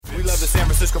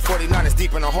Francisco 49ers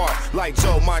deep in the heart. Like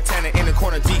Joe Montana in the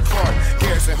corner, D. Clark.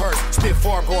 Garrison Hurst, stiff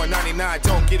farm going 99.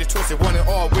 Don't get it twisted, one and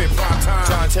all with prime time.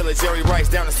 John Taylor, Jerry Rice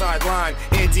down the sideline.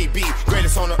 NDB,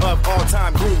 greatest owner of all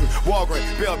time. Gruden,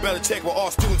 Walgren, Bill Belichick were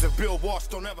all students of Bill Walsh.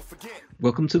 Don't ever forget.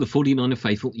 Welcome to the 49er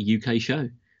Faithful UK show.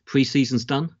 Pre-season's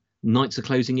done. Nights are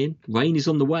closing in, rain is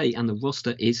on the way, and the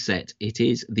roster is set. It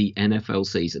is the NFL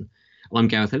season. I'm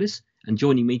Gareth Ellis, and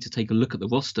joining me to take a look at the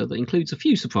roster that includes a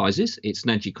few surprises, it's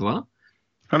Naji Karar.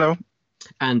 Hello.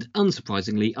 And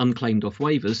unsurprisingly, unclaimed off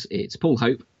waivers, it's Paul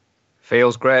Hope.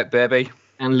 Feels great, baby.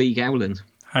 And Lee Gowland.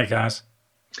 Hi, guys.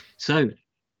 So,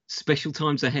 special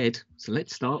times ahead. So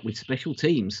let's start with special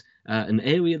teams. An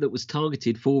area that was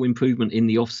targeted for improvement in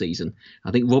the off-season.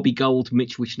 I think Robbie Gould,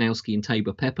 Mitch Wishnowsky and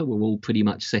Tabor Pepper were all pretty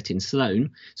much set in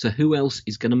stone. So who else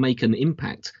is going to make an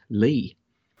impact? Lee?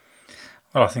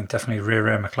 Well, I think definitely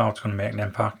Ray McLeod's going to make an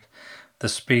impact. The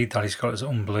speed that he's got is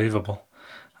unbelievable.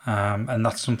 And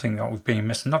that's something that we've been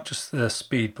missing. Not just the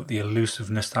speed, but the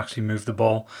elusiveness to actually move the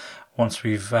ball once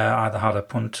we've either had a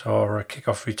punt or a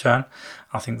kickoff return.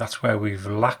 I think that's where we've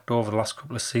lacked over the last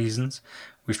couple of seasons.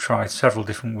 We've tried several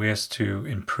different ways to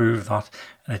improve that,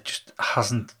 and it just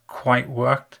hasn't quite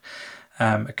worked.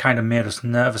 It kind of made us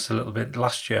nervous a little bit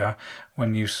last year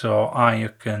when you saw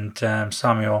Ayuk and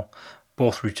Samuel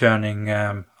both returning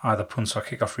either punts or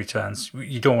kickoff returns.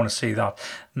 You don't want to see that,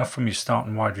 not from your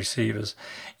starting wide receivers.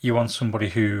 You want somebody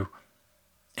who,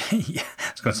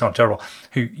 it's going to sound terrible,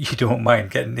 who you don't mind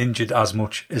getting injured as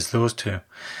much as those two.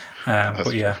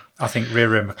 But yeah, I think Ray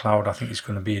McLeod, I think he's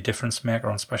going to be a difference maker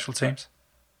on special teams.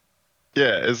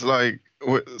 Yeah, it's like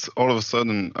all of a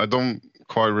sudden, I don't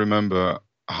quite remember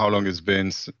how long it's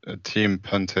been a team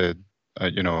punted,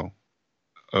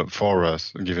 for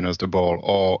us, giving us the ball,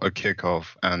 or a kickoff,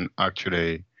 and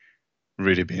actually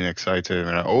really being excited.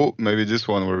 And maybe this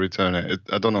one will return it.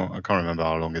 I don't know. I can't remember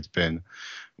how long it's been.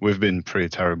 We've been pretty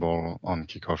terrible on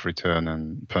kickoff return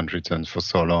and punt returns for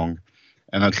so long.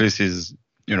 And at least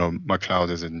McLeod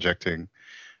is injecting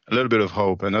a little bit of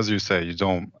hope. And as you say, you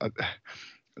don't...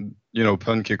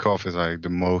 punt kickoff is like the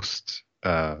most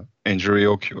injury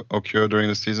occur during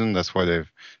the season. That's why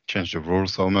they've changed the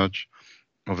rules so much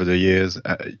over the years.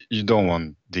 You don't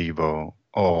want Debo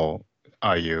or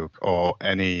Ayuk or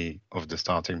any of the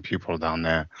starting people down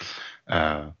there.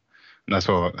 That's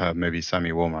why maybe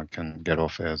Sammy Womack can get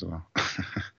off there as well.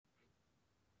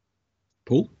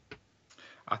 Paul?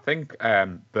 I think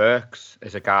Burks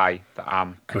is a guy that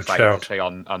I'm excited to see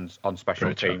on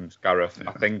special teams, Gareth. Yeah.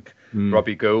 I think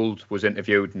Robbie Gould was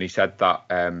interviewed and he said that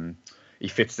he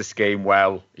fits the scheme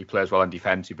well. He plays well in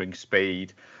defence. He brings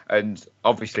speed. And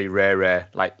obviously, Ray,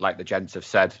 like the gents have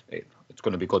said, it's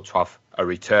going to be good to have a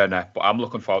returner. But I'm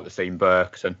looking forward to seeing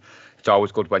Burks. And it's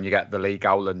always good when you get the Lee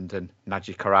Gowland and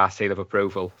Naji Karar seal of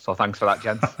approval. So thanks for that,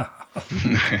 gents.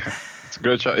 It's a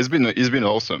great shot. He's been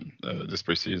awesome this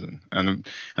preseason, and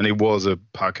he was a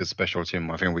Packers special team.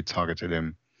 I think we targeted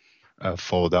him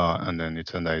for that, and then it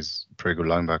turned out he's a pretty good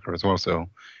linebacker as well. So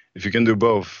if you can do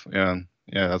both,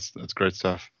 that's great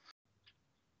stuff.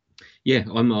 Yeah,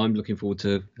 I'm looking forward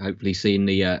to hopefully seeing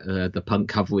the punt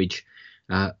coverage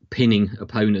pinning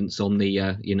opponents on the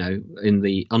in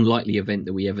the unlikely event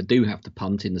that we ever do have to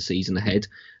punt in the season ahead.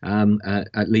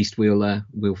 At least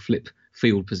we'll flip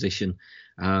field position.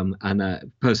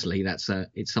 And personally,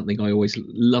 it's something I always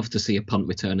love to see a punt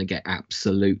returner get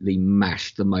absolutely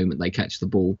mashed the moment they catch the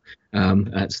ball.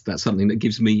 That's something that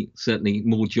gives me certainly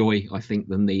more joy, I think,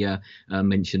 than the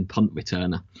mentioned punt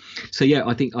returner. So yeah,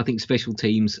 I think special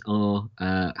teams are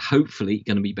hopefully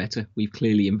going to be better. We've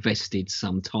clearly invested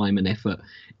some time and effort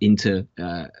into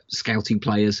scouting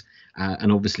players.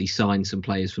 And obviously signed some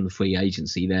players from the free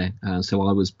agency there, so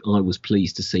I was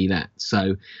pleased to see that.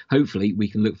 So hopefully we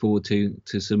can look forward to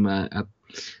some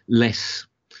less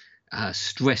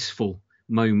stressful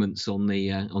moments on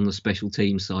the special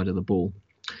team side of the ball.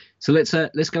 So let's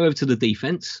go over to the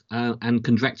defense and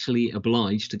contractually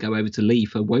obliged to go over to Lee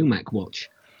for Womack Watch.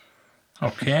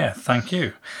 Okay, thank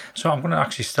you. So I'm going to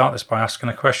actually start this by asking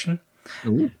a question.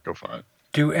 Ooh. Go for it.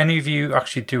 Do any of you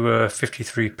actually do a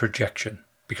 53 projection?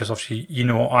 Because obviously,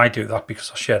 I do that because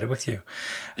I shared it with you.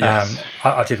 Yes.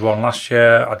 I did one last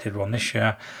year. I did one this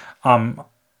year. I'm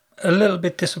a little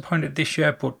bit disappointed this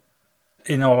year, but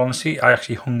in all honesty, I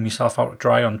actually hung myself out to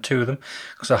dry on two of them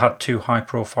because I had two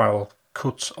high-profile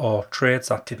cuts or trades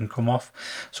that didn't come off.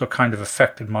 So it kind of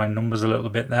affected my numbers a little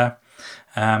bit there.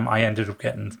 I ended up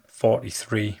getting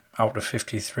 43 out of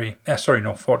 53.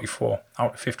 44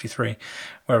 out of 53.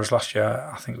 Whereas last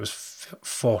year, I think it was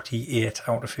 48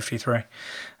 out of 53.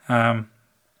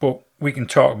 But we can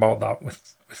talk about that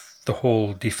with the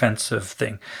whole defensive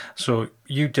thing. So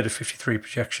you did a 53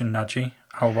 projection, Naji.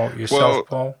 How about yourself,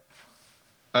 Paul?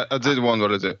 I did one,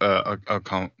 but I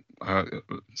can't.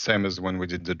 Same as when we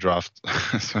did the draft,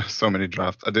 so many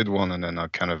drafts. I did one and then I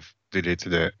kind of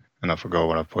deleted it and I forgot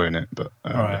what I put in it. But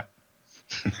all right.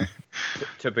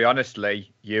 To be honest,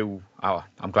 Lee,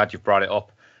 I'm glad you've brought it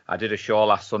up. I did a show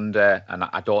last Sunday and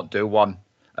I don't do one.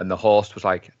 And the host was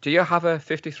like, "Do you have a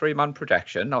 53-man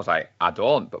projection?" I was like, "I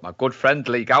don't, but my good friend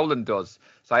Lee Gowland does."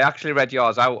 So I actually read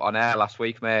yours out on air last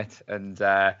week, mate. And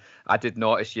I did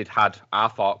notice you'd had, I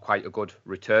thought, quite a good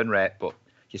return rate, but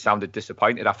you sounded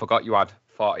disappointed. I forgot you had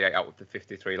 48 out of the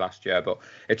 53 last year, but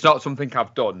it's not something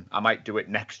I've done. I might do it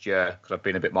next year because I've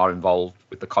been a bit more involved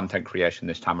with the content creation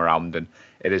this time around, and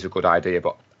it is a good idea.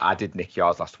 But I did nick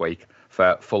yours last week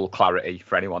for full clarity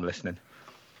for anyone listening.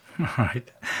 All right,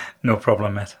 no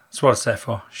problem, mate. That's what it's there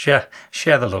for. Share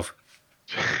the love.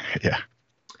 Yeah.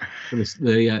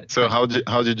 So how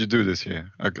did you do this year?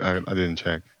 I didn't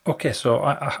check. Okay, so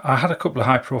I had a couple of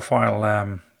high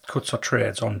profile cuts or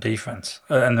trades on defense,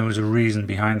 and there was a reason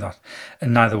behind that,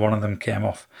 and neither one of them came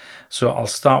off. So I'll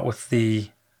start with the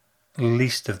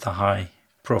least of the high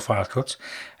profile cuts,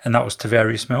 and that was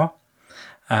Tavarius Moore.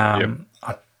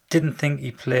 I didn't think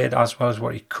he played as well as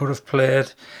what he could have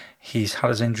played. He's had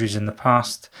his injuries in the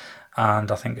past,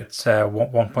 and I think it's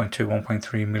 1.2,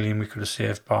 1.3 million we could have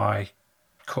saved by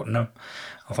cutting him.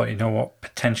 I thought, you know what,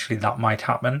 potentially that might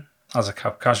happen as a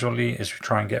cap casualty as we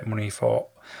try and get money for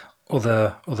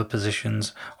other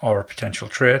positions or a potential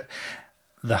trade.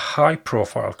 The high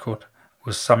profile cut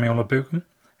was Samuel Abukum,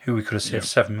 who we could have saved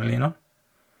 7 million on.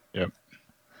 Yep.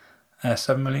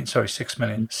 7 million, sorry, 6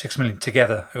 million. 6 million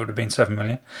together, it would have been 7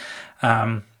 million.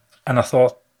 And I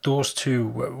thought those two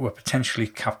were potentially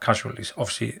cap casualties.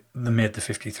 Obviously, they made the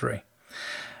 53.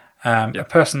 A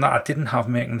person that I didn't have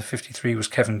making the 53 was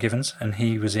Kevin Givens, and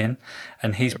he was in,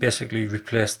 and he's basically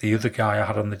replaced the other guy I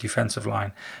had on the defensive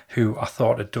line, who I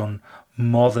thought had done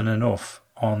more than enough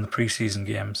on the preseason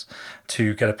games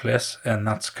to get a place, and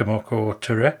that's Kamoko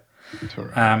Toure.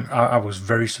 I was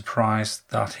very surprised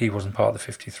that he wasn't part of the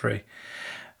 53.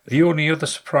 The only other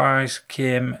surprise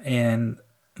came in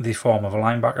the form of a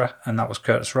linebacker, and that was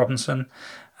Curtis Robinson.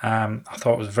 I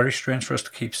thought it was very strange for us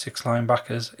to keep 6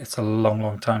 linebackers. It's a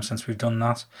long time since we've done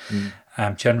that.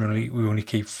 Generally, we only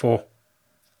keep 4,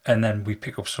 and then we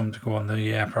pick up some to go on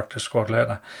the practice squad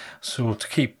later. So to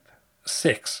keep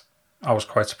 6, I was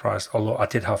quite surprised, although I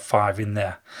did have 5 in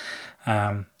there.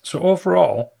 So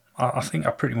overall, I think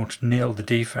I pretty much nailed the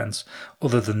defense,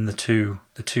 other than the two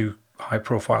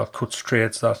high-profile cuts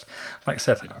trades that, like I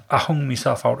said, I hung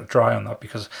myself out to dry on that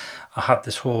because I had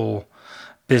this whole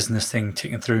business thing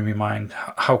ticking through my mind.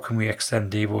 How can we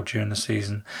extend Deebo during the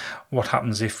season? What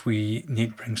happens if we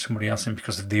need to bring somebody else in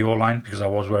because of the O-line? Because I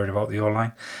was worried about the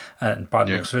O-line and bad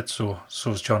looks of it. So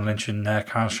is John Lynch and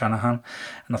Kyle Shanahan.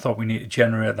 And I thought we need to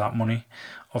generate that money.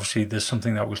 Obviously, there's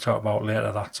something that we'll talk about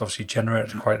later that's obviously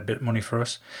generated quite a bit of money for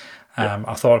us.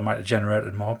 I thought it might have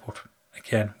generated more, but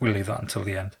again, we'll leave that until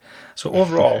the end. So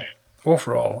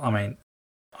overall, I mean,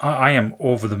 I am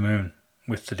over the moon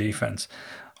with the defense.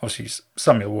 Obviously,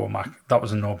 Samuel Womack, that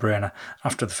was a no-brainer.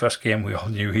 After the first game, we all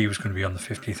knew he was going to be on the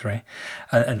 53.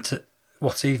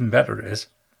 What's even better is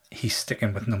he's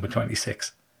sticking with number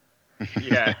 26.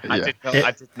 Yeah, I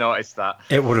did notice that.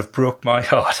 It would have broke my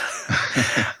heart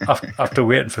after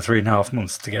waiting for 3.5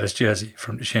 months to get his jersey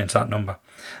for him to change that number.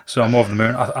 So I'm over the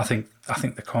moon. I think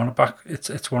the cornerback,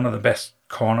 it's one of the best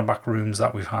cornerback rooms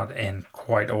that we've had in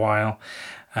quite a while.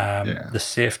 The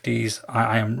safeties,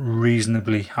 I am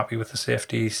reasonably happy with the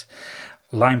safeties.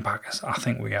 Linebackers, I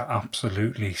think we are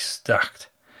absolutely stacked.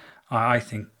 I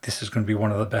think this is going to be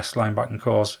one of the best linebacking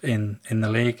cores in the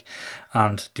league.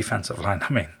 And defensive line,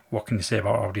 I mean, what can you say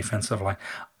about our defensive line?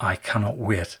 I cannot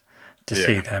wait to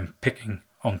see them picking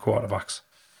on quarterbacks.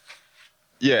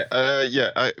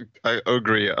 I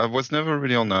agree. I was never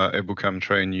really on the Ebukam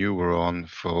train you were on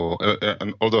for,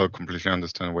 and although I completely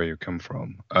understand where you come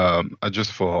from, I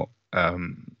just thought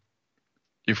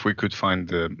if we could find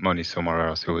the money somewhere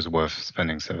else, it was worth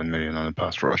spending 7 million on a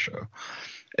pass rusher,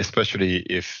 especially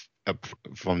if,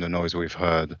 from the noise we've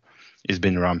heard, he's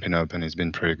been ramping up and he's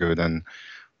been pretty good. And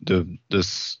the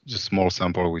small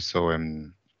sample we saw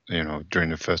him, during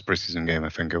the first preseason game, I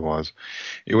think it was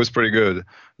pretty good.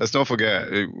 Let's not forget,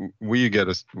 we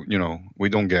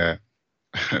don't get,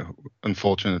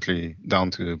 unfortunately,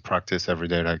 down to practice every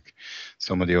day like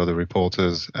some of the other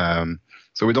reporters.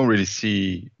 So we don't really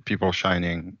see people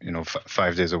shining,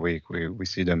 5 days a week. We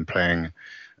see them playing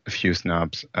a few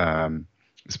snaps.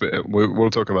 We'll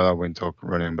talk about that when we talk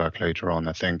running back later on.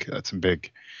 I think it's a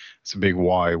big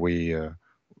why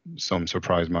some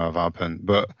surprise might have happened.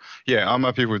 But yeah, I'm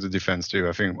happy with the defense too.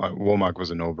 I think Womack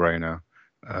was a no-brainer.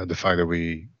 the fact that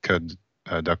we cut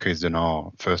Darqueze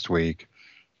Dennard first week,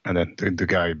 and then the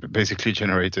guy basically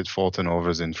generated 4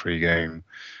 turnovers in 3 games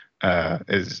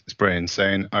is pretty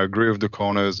insane. I agree with the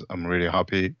corners. I'm really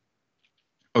happy.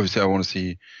 Obviously, I want to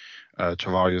see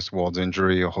Travarius Ward's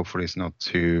injury, or hopefully it's not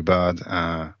too bad.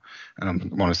 And I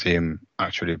want to see him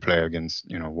actually play against,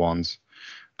 ones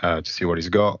to see what he's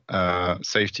got.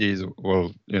 Safeties,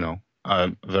 well,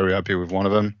 I'm very happy with one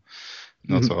of them.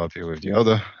 Not so happy with the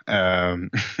other.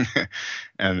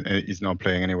 And he's not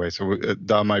playing anyway. So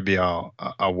that might be our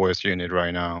worst unit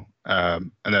right now.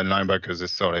 And then linebackers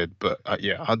is solid. But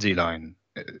our D-line,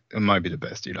 it might be the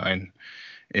best D-line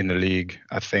in the league.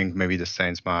 I think maybe the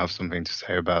Saints might have something to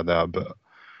say about that. But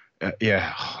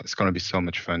it's going to be so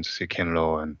much fun to see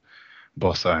Kinlaw and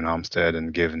Bosa and Armstead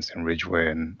and Givens and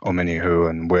Ridgeway and Omenihu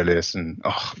and Willis. And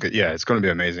it's going to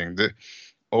be amazing.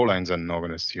 All lines are not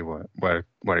going to see where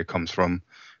it comes from,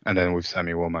 and then with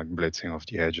Sammy Womack blitzing off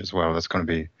the edge as well, it's going to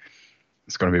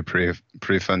be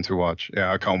pretty fun to watch.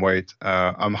 Yeah, I can't wait.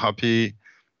 I'm happy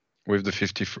with the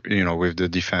 50, with the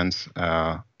defense.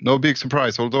 No big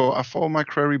surprise, although I thought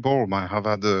McCrary Ball might have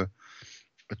had a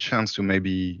chance to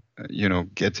maybe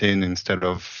get in instead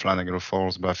of Flanagan or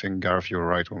Falls, but I think Gareth, you were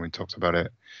right when we talked about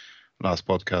it last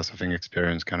podcast. I think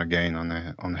experience kind of gain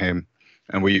on him.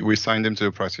 And we signed him to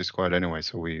the practice squad anyway,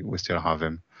 so we still have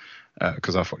him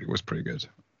because I thought he was pretty good.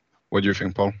 What do you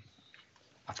think, Paul?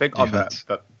 I think defense?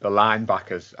 On the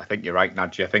linebackers, I think you're right,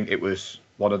 Nadji. I think it was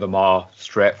one of the more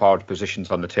straightforward positions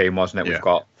on the team, wasn't it? Yeah. We've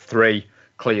got 3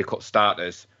 clear-cut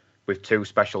starters with 2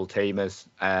 special teamers.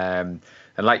 And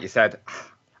like you said,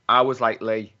 I was like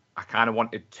Lee. I kind of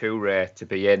wanted Toure to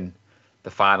be in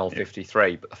the final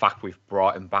 53, but the fact we've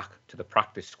brought him back to the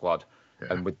practice squad,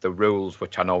 and with the rules,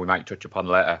 which I know we might touch upon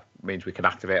later, means we can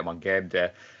activate him on game day.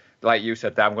 Like you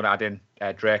said, I'm going to add in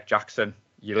Drake Jackson.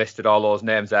 You listed all those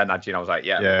names there, Nadji, and I was like,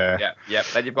 yeah.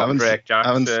 Then you've got Drake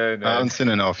Jackson. I haven't seen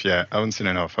enough yet. I want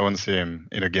to see him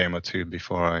in a game or 2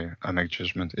 before I make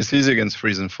judgment. It's easy against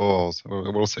 3s and 4s.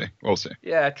 We'll see.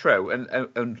 Yeah, true.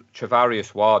 And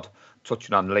Travarius Ward,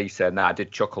 touching on Lee saying that, I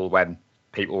did chuckle when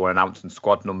people were announcing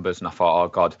squad numbers, and I thought, oh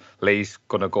God, Lee's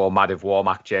going to go mad if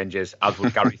Womack changes, as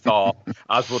would Gary Thorpe,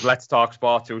 as would Let's Talk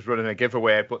Sport, who's running a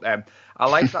giveaway. But I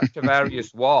like that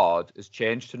Travarius Ward has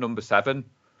changed to number 7.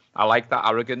 I like that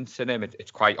arrogance in him.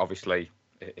 It's quite obviously,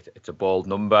 it's a bold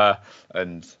number,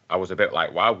 and I was a bit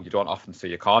like, wow, you don't often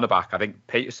see a cornerback. I think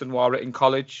Peterson wore it in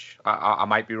college. I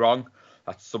might be wrong.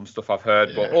 That's some stuff I've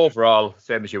heard. But overall,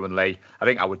 same as you and Lee, I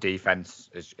think our defense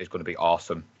is going to be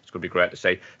awesome. It's going to be great to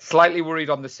see. Slightly worried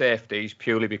on the safeties,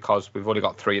 purely because we've only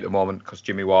got 3 at the moment, because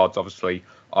Jimmy Ward's obviously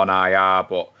on IR.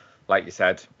 But like you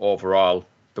said, overall,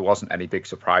 there wasn't any big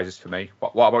surprises for me.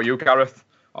 What about you, Gareth,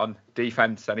 on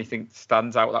defense? Anything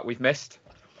stands out that we've missed?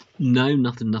 No,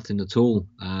 nothing at all.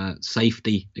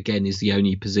 Safety, again, is the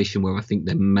only position where I think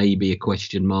there may be a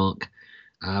question mark.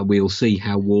 We'll see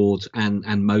how Ward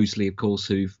and Mosley, of course,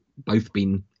 who've both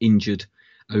been injured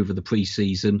over the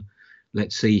pre-season.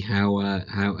 Let's see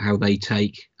how they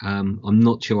take. I'm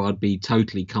not sure I'd be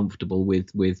totally comfortable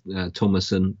with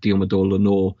Thomas and Diamador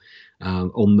Lenore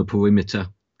on the perimeter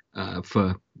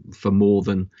for more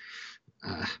than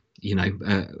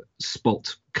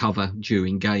spot cover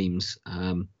during games.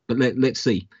 But let's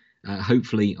see.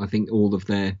 Hopefully, I think all of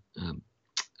their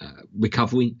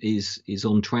recovery is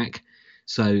on track.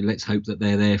 So let's hope that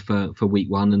they're there for week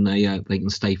 1 and they can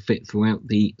stay fit throughout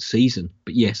the season.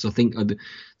 But yes, I think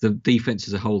the defense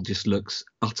as a whole just looks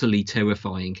utterly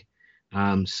terrifying.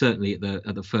 Certainly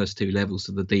at the first 2 levels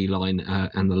of the D line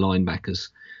and the linebackers.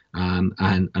 And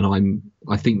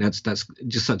I think that's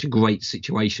just such a great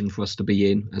situation for us to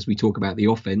be in as we talk about the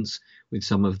offense with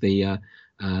some of the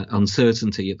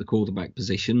uncertainty at the quarterback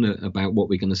position about what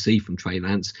we're going to see from Trey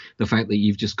Lance. The fact that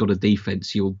you've just got a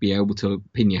defense you'll be able to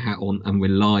pin your hat on and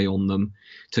rely on them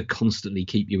to constantly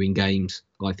keep you in games,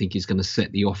 I think is going to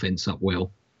set the offense up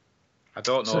well. I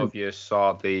don't know if you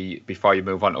saw before you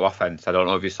move on to offense, I don't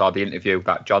know if you saw the interview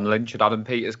that John Lynch and Adam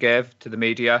Peters gave to the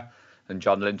media. And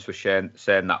John Lynch was saying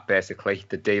that basically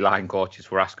the D-line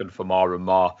coaches were asking for more and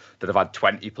more, that have had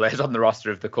 20 players on the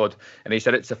roster if they could. And he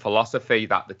said it's a philosophy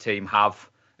that the team have,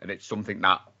 and it's something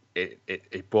that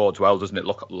it bodes well, doesn't it?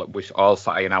 Look, we're all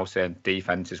sat here now saying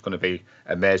defense is going to be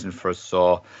amazing for us.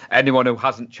 So anyone who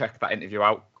hasn't checked that interview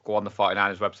out, go on the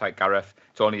 49ers website, Gareth.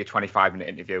 It's only a 25-minute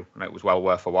interview, and it was well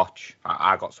worth a watch.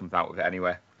 I got something out of it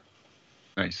anyway.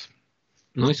 Nice.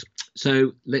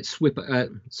 So let's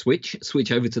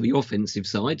switch over to the offensive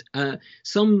side.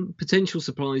 Some potential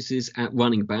surprises at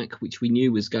running back, which we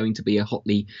knew was going to be a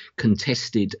hotly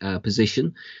contested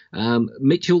position.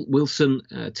 Mitchell, Wilson,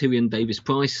 Tyrion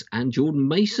Davis-Price and Jordan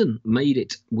Mason made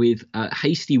it with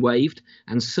Hasty waived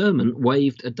and Sermon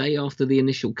waived a day after the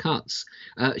initial cuts.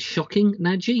 Shocking,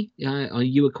 Najee?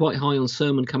 You were quite high on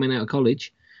Sermon coming out of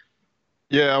college.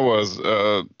 Yeah, I was.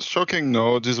 Shocking,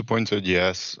 no. Disappointed,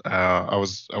 yes. I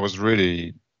was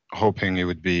really hoping he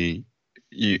would be,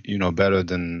 better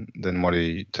than what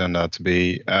he turned out to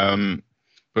be.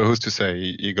 But who's to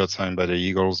say? He got signed by the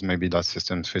Eagles. Maybe that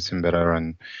system fits him better,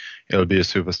 and he'll be a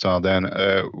superstar then.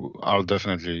 I'll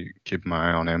definitely keep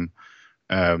my eye on him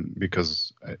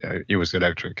because he was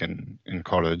electric in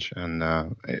college, and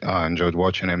I enjoyed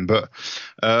watching him. But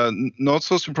not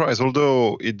so surprised,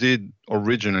 although he did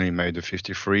originally made the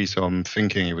 53, so I'm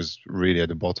thinking he was really at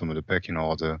the bottom of the pecking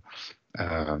order.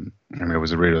 It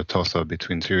was really a toss-up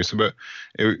between two. So, but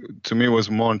to me, what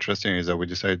was more interesting is that we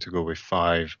decided to go with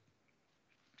 5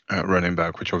 running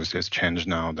back, which obviously has changed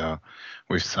now that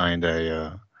we've signed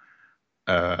a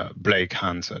Blake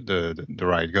Hans, the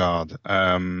right guard.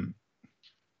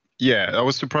 Yeah, I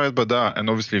was surprised by that, and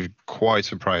obviously quite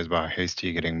surprised by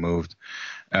Hasty getting moved.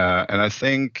 And I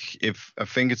think it's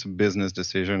a business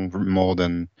decision more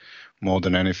than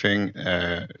anything.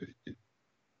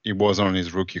 He wasn't on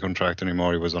his rookie contract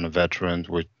anymore. He was on a veteran,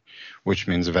 which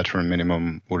means a veteran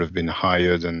minimum would have been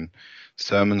higher than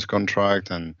Sermon's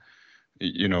contract. And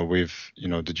with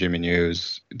the Jimmy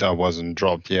news that wasn't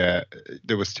dropped yet,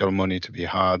 there was still money to be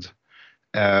had.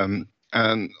 And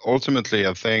ultimately,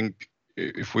 I think,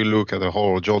 if we look at the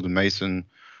whole, Jordan Mason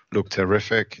looked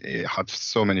terrific. He had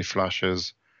so many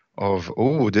flashes of,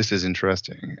 this is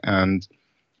interesting. And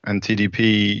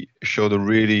TDP showed a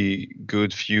really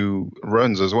good few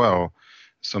runs as well.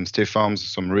 Some stiff arms,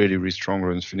 some really, really strong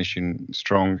runs, finishing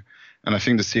strong. And I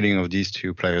think the ceiling of these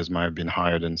two players might have been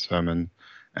higher than Sermon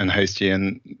and Hasty.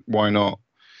 And why not,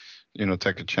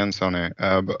 take a chance on it?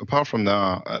 But apart from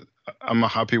that, I'm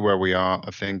happy where we are.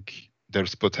 I think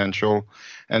there's potential,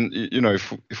 and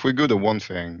if we're good at one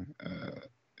thing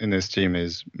in this team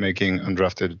is making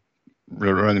undrafted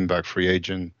running back free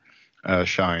agent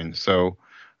shine. So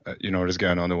let's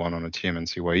get another one on the team and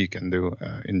see what he can do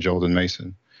in Jordan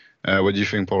Mason. What do you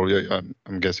think, Paul?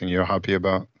 I'm guessing you're happy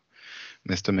about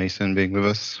Mr. Mason being with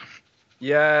us.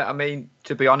 Yeah, I mean,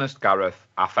 to be honest, Gareth,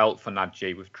 I felt for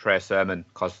Najee with Trey Sermon,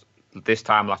 because this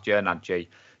time last year, Najee,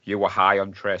 you were high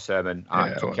on Trey Sermon.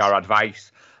 I took your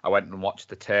advice. I went and watched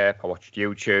the tape. I watched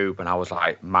YouTube, and I was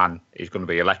like, man, he's going to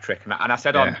be electric. And I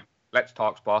said on Let's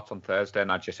Talk Sports on Thursday,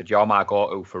 and I just said, you're my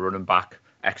go-to for running back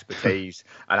expertise.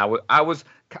 And I was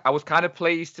kind of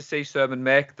pleased to see Sermon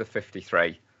make the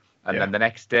 53. And then the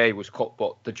next day was cut.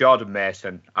 But the Jordan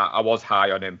Mason, I was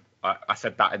high on him. I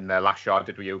said that in the last show I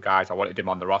did with you guys. I wanted him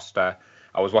on the roster.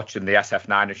 I was watching the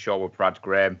SF9ers show with Brad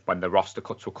Graham when the roster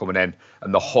cuts were coming in,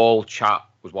 and the whole chat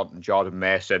was wanting Jordan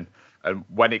Mason. And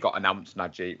when it got announced,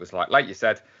 Najee, it was like you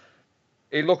said,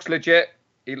 he looks legit.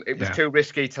 It was too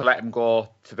risky to let him go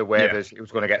to the waivers. He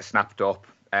was going to get snapped up.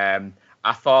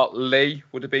 I thought Lee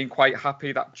would have been quite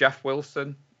happy that Jeff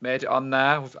Wilson made it on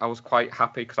there. I was quite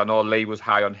happy because I know Lee was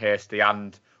high on Hasty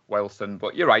and Wilson.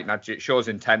 But you're right, Najee. It shows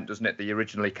intent, doesn't it? They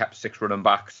originally kept 6 running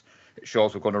backs. It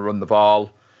shows we're going to run the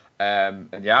ball. And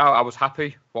I was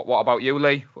happy. What about you,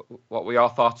 Lee? What were your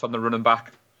thoughts on the running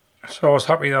back? So I was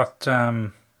happy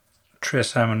that Trey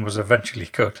Sermon was eventually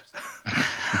cut.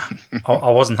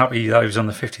 I wasn't happy that he was on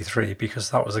the 53 because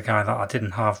that was a guy that I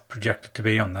didn't have projected to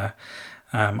be on there.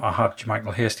 I had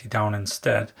JaMycal Hasty down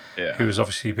instead, who was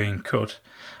obviously being cut.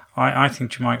 I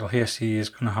think JaMycal Hasty is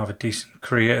going to have a decent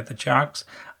career at the Jags.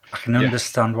 I can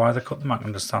understand why they cut them. I can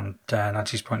understand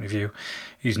Najee's point of view.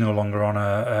 He's no longer on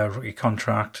a rookie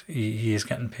contract. He is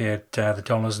getting paid the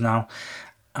dollars now.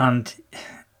 And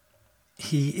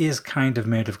he is kind of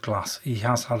made of glass. He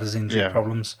has had his injury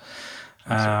problems.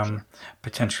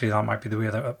 Potentially that might be the way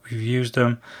that we've used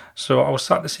him. So I was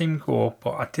sad to see him go,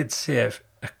 but I did say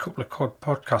a couple of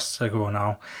podcasts ago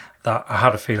now that I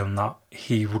had a feeling that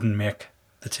he wouldn't make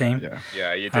the team.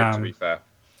 Yeah, you did, to be fair.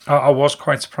 I was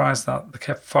quite surprised that they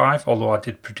kept 5, although I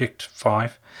did predict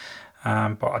 5.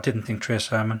 But I didn't think Trey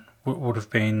Sermon would have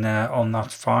been on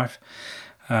that 5.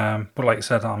 But like I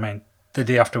said, I mean, the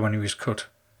day after when he was cut,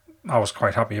 I was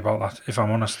quite happy about that, if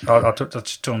I'm honest. I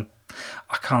just don't...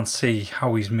 I can't see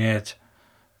how he's made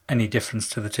any difference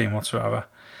to the team whatsoever.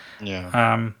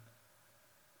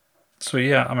 So,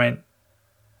 I mean,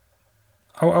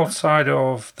 outside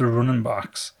of the running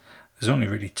backs, there's only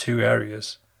really 2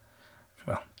 areas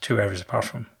well, two areas apart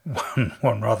from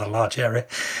one rather large area,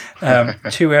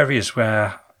 two areas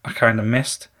where I kind of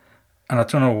missed, and I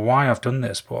don't know why I've done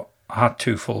this, but I had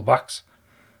two full backs.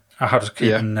 I had to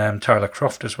keep in Tyler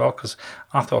Croft as well, because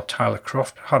I thought Tyler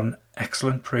Croft had an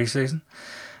excellent pre-season.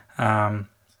 And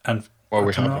well,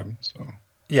 we have him. So.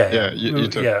 Yeah,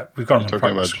 we've got him in the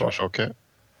practice squad. Josh, okay.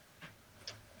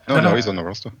 No, he's on the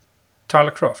roster.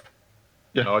 Tyler Croft.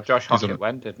 Yeah. No, Josh Hockett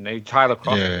went, didn't he? Tyler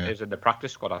Croft is in the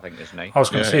practice squad, I think, isn't he? I was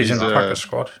going to say he's in the practice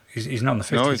squad. He's not in the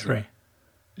 53. No,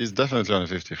 he's definitely on the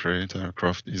 53. Tyler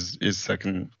Croft is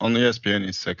second on the ESPN.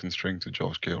 He's second string to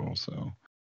George Kittle. So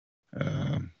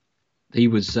he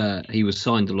was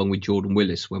signed along with Jordan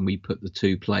Willis when we put the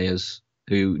two players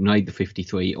who made the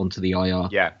 53 onto the IR.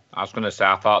 Yeah, I was going to say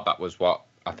I thought that was what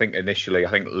I think initially. I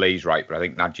think Lee's right, but I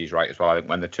think Nadji's right as well. I think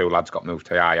when the two lads got moved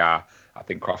to IR, I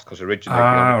think Croft, because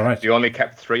originally they only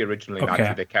kept three originally. Okay.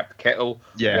 Nadji, they kept Kittle,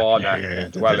 Warner,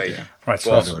 and Dwelly. Right,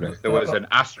 so there was an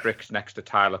asterisk next to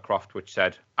Tyler Croft which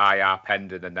said IR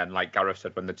pending, and then like Gareth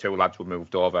said, when the two lads were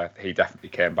moved over, he definitely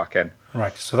came back in.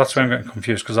 Right, so that's where I'm getting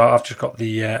confused, because I've just got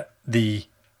the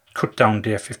cut down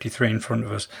day 53 in front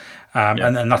of us,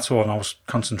 and that's all. And I was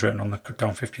concentrating on the cut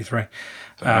down 53.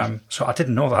 So I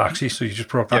didn't know that actually. So you just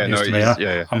brought that news to me.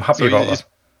 I'm happy about that.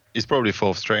 He's probably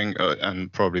fourth string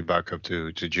and probably back up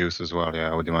to Juice as well.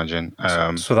 Yeah, I would imagine.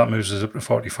 So that moves us up to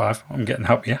 45. I'm getting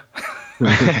happier.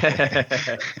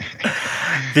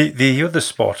 The other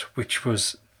spot, which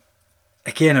was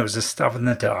again, it was a stab in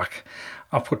the dark.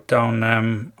 I put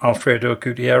down Alfredo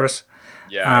Gutierrez.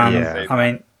 I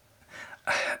mean,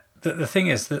 the thing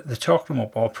is that they talked him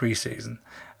up all pre-season,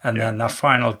 and then that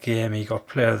final game he got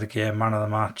player of the game, man of the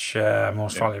match,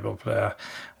 most valuable player,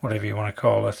 whatever you want to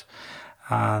call it.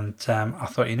 And I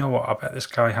thought, you know what, I bet this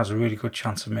guy has a really good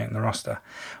chance of making the roster.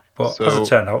 But as it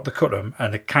turned out, they cut him,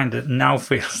 and it kind of now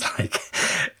feels like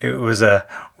it was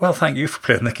well, thank you for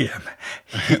playing the game.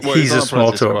 He's a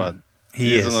small token.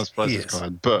 He is on a practice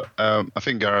squad. But I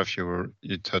think, Gareth,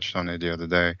 you touched on it the other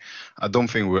day. I don't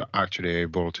think we're actually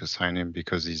able to sign him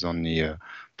because he's on the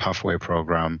pathway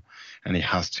program, and he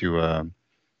has to.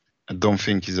 I don't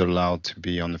think he's allowed to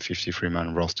be on the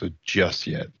 53-man roster just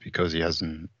yet because he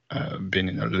hasn't been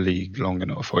in a league long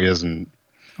enough, or he hasn't.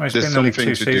 Well, he's been in the league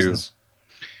 2 seasons. Do.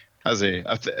 Has he?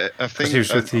 I think he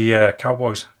was with the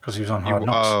Cowboys because he was on Hard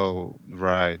Knocks. Oh,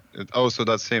 right. Oh, so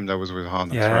that's him. That was with Hard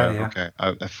Knocks, right? Yeah. Okay.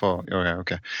 I thought.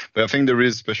 Okay. But I think there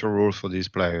is special rules for these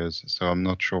players, so I'm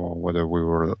not sure whether we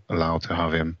were allowed to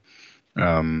have him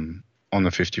on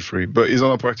the 53. But he's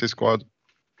on a practice squad.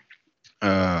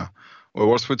 Well,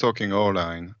 whilst we're talking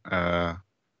O-line, a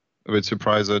bit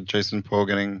surprised at Jason Poe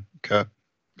getting cut,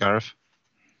 Gareth?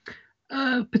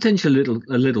 Potentially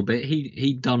a little bit.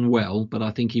 He'd done well, but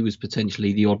I think he was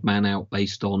potentially the odd man out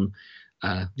based on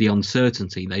the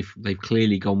uncertainty. They've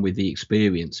clearly gone with the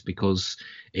experience because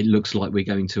it looks like we're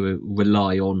going to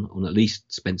rely on at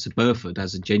least Spencer Burford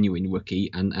as a genuine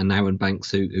rookie and Aaron Banks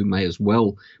who may as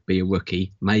well be a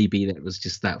rookie. Maybe that was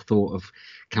just that thought of,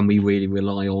 can we really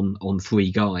rely on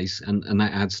three guys? And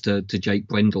that adds to Jake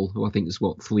Brendel, who I think has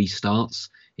got 3 starts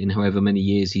in however many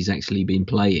years he's actually been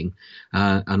playing.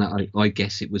 And I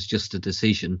guess it was just a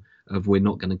decision of, we're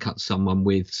not going to cut someone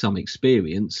with some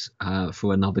experience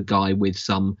for another guy with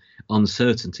some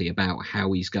uncertainty about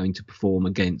how he's going to perform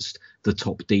against the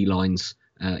top D lines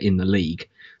in the league.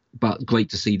 But great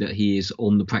to see that he is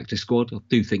on the practice squad. I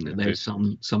do think that there's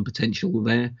some potential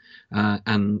there.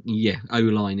 And yeah,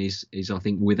 O-line is I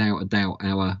think without a doubt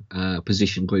our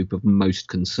position group of most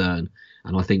concern.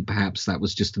 And I think perhaps that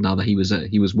was just another, he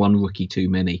was one rookie too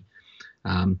many.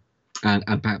 And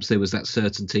perhaps there was that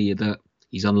certainty that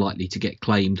he's unlikely to get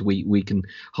claimed. We can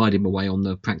hide him away on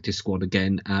the practice squad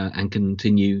again and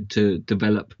continue to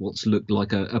develop what's looked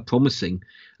like a promising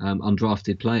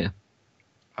undrafted player.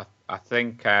 I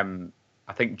think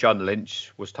John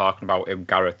Lynch was talking about him,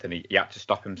 Gareth, and he had to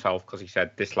stop himself because he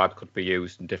said this lad could be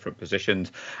used in different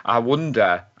positions. I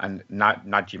wonder, and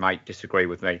Nadji might disagree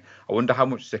with me, I wonder how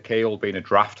much Zakeel being a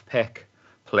draft pick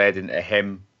played into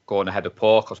him going ahead of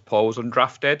Poe, because Poe was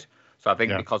undrafted. So I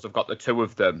think because I've got the two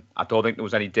of them, I don't think there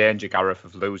was any danger, Gareth,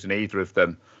 of losing either of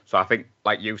them. So I think,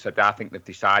 like you said, I think they've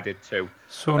decided to.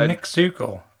 So Nick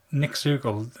Zugel,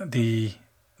 the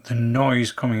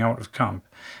noise coming out of camp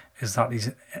is that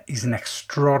he's an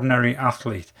extraordinary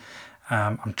athlete.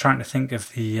 I'm trying to think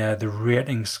of the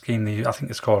rating scheme. I think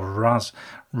it's called RAS,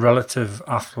 Relative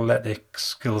Athletic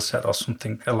Skill Set, or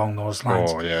something along those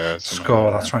lines. Oh yeah, score.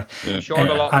 That's right. Yeah. He's shown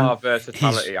a lot more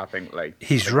versatility, I think. Lee.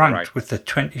 He's ranked with the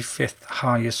 25th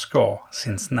highest score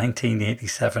since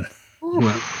 1987.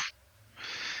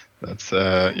 That's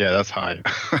that's high.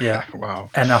 Yeah. Wow.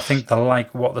 And I think they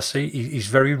like what they see. He's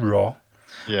very raw.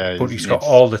 Yeah. But he's got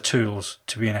all the tools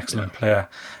to be an excellent player.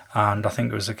 And I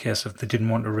think it was a case of they didn't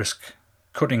want to risk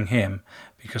cutting him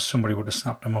because somebody would have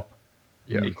snapped him up.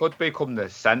 Yeah. He could become the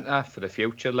centre for the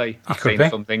future, Lee. I've seen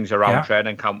some things around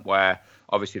training camp where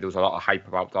obviously there was a lot of hype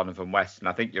about Donovan West, and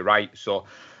I think you're right. So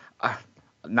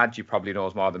Nadji probably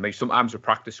knows more than me. Sometimes the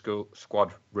practice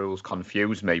squad rules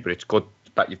confuse me, but it's good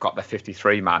that you've got the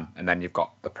 53 man and then you've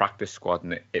got the practice squad,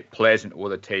 and it plays into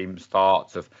other teams'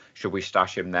 thoughts of should we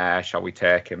stash him there, shall we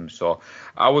take him. So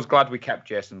I was glad we kept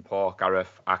Jason Poor,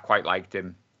 Gareth. I quite liked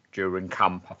him during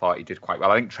camp. I thought he did quite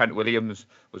well. I think Trent Williams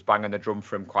was banging the drum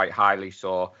for him quite highly,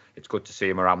 so it's good to see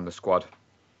him around the squad.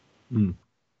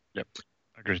 Yep,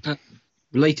 agreed.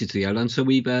 Related to the O-line, so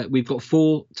we've got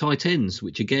 4 tight ends,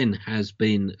 which again has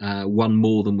been one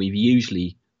more than we've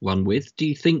usually won with. Do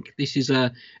you think this is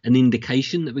an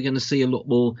indication that we're going to see a lot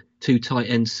more 2 tight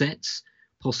end sets,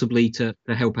 possibly to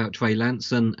help out Trey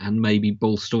Lance and maybe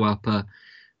bolster up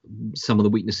some of the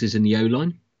weaknesses in the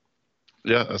O-line?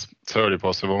 Yeah, that's totally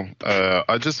possible.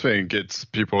 I just think it's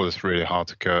really hard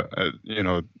to cut.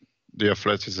 The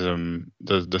athleticism,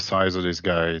 the size of these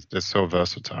guys, they're so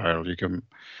versatile. You can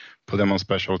put them on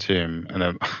special team, and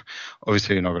then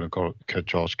obviously you're not going to cut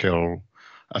George Kittle.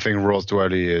 I think Ross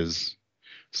Dwelly is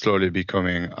slowly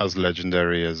becoming as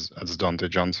legendary as Dante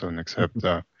Johnson, except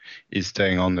that he's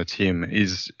staying on the team.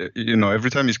 He's,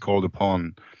 every time he's called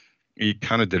upon, he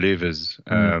kind of delivers.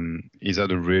 He's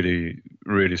had a really,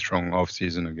 really strong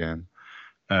off-season again.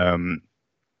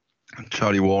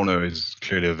 Charlie Warner is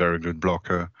clearly a very good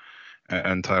blocker,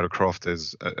 and Tyler Croft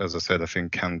is, as I said, I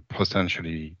think can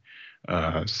potentially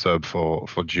sub for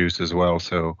Juice as well.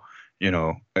 So,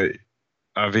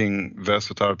 having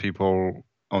versatile people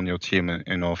on your team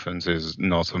in offense is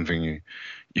not something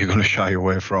you're going to shy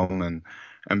away from.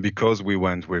 And because we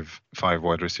went with 5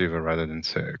 wide receiver rather than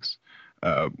 6,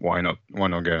 why not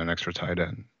get an extra tight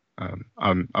end?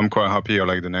 I'm quite happy. I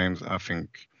like the names. I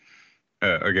think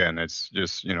again, it's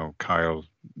just Kyle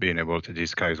being able to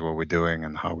disguise what we're doing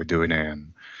and how we're doing it,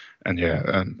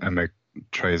 and make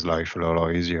Trey's life a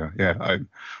lot easier. Yeah, I'm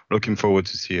looking forward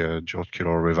to see a George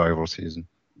Kittle revival season.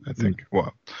 I think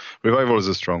revival is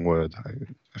a strong word.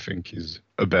 I think he's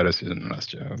a better season than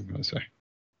last year, I'm going to say.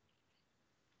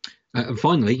 And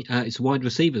finally, it's wide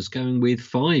receivers going with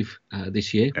 5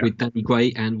 this year, with Danny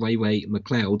Gray and Ray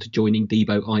McLeod joining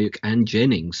Debo, Ayuk and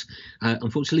Jennings.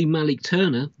 Unfortunately, Malik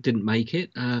Turner didn't make it.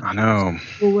 I know.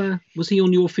 Or was he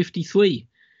on your 53,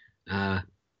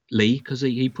 Lee? Because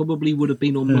he probably would have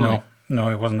been on mine. No,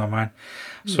 he wasn't on mine.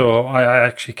 So I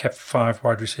actually kept 5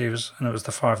 wide receivers, and it was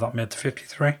the 5 that made the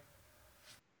 53.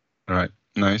 All right,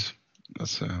 nice.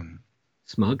 That's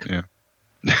smug. Yeah.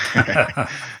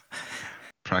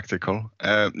 Practical.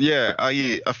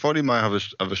 I thought he might have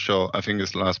a shot. I think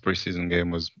this last preseason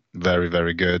game was very,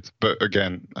 very good. But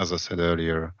again, as I said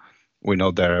earlier, we're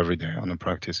not there every day on the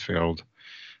practice field,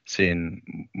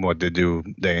 seeing what they do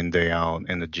day in, day out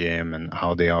in the gym and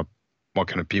how they are, what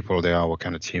kind of people they are, what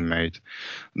kind of teammate.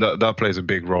 That plays a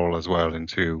big role as well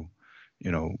into,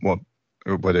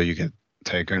 whether you get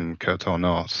taken, cut or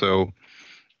not. So,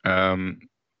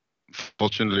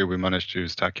 fortunately, we managed to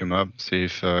stack him up, see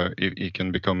if he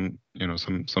can become,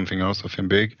 something else of him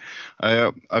big.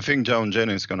 I think Jawan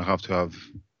Jennings is going to have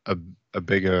a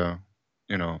bigger,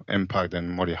 impact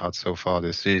than what he had so far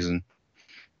this season.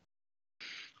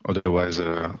 Otherwise,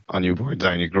 our new boy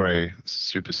Danny Gray,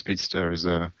 super speedster, is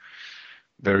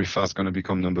very fast going to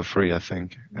become number 3. I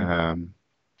think. I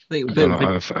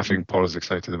think Paul is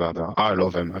excited about that. I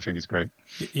love him. I think he's great.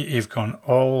 You've gone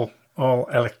all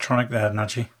electronic there,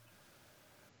 Nadji.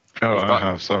 Oh, I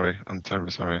have. Sorry. I'm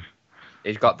terribly sorry.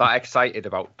 He's got that excited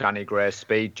about Danny Gray's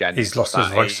speed, Jen. He's lost his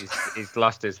voice. He's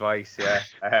lost his voice,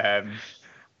 yeah.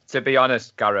 To be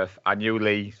honest, Gareth, I knew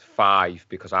Lee 5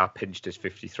 because I pinched his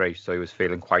 53, so he was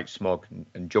feeling quite smug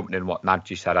and jumping in what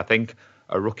Nadji said. I think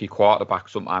a rookie quarterback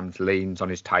sometimes leans on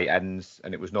his tight ends,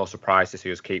 and it was no surprise to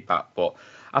see us keep that. But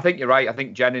I think you're right. I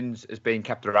think Jennings is being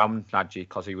kept around, Nadji,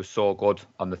 because he was so good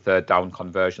on the 3rd down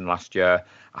conversion last year.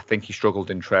 I think he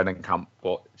struggled in training camp,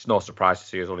 but it's no surprise to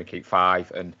see us only keep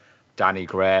 5. And Danny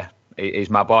Gray, he's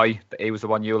my boy. He was the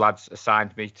one you lads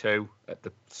assigned me to at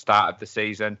the start of the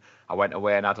season. I went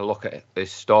away and had a look at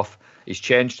his stuff. He's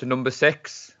changed to number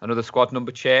 6, another squad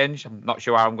number change. I'm not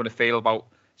sure how I'm going to feel about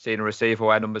seeing a receiver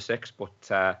wear number 6,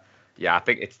 but I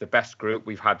think it's the best group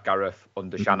we've had, Gareth,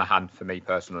 under Shanahan for me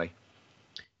personally.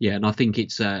 Yeah, and I think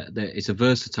it's a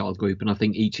versatile group, and I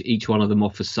think each one of them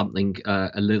offers something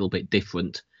a little bit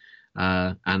different.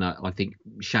 And I think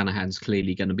Shanahan's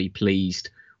clearly going to be pleased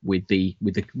with the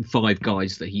 5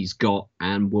 guys that he's got,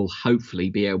 and will hopefully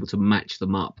be able to match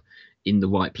them up in the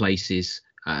right places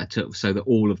so that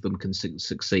all of them can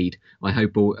succeed. I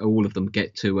hope all of them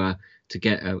get to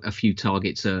get a few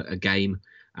targets a game,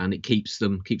 and it keeps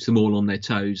them all on their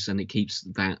toes, and it keeps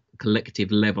that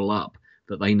collective level up,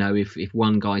 that they know if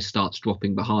one guy starts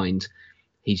dropping behind,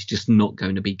 he's just not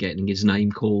going to be getting his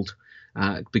name called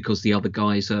because the other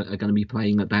guys are going to be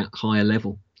playing at that higher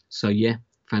level. So yeah,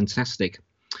 fantastic.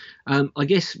 I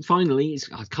guess finally, it's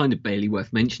kind of barely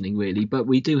worth mentioning really, but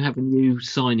we do have a new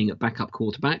signing at backup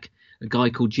quarterback, a guy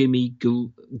called Jimmy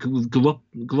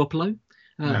Garoppolo.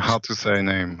 Hard to say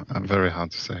name, very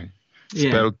hard to say.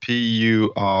 Spelled Purdy.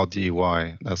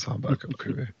 That's our backup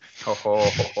QB.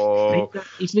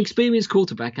 He's an experienced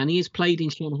quarterback, and he has played in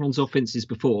Shanahan's offenses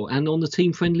before and on the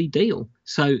team-friendly deal.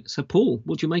 So Paul,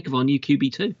 what do you make of our new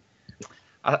QB2?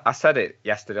 I said it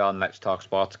yesterday on Let's Talk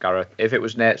Sports, Gareth. If it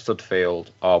was Nate Studfield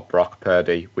or Brock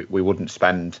Purdy, we wouldn't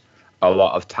spend a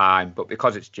lot of time. But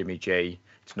because it's Jimmy G,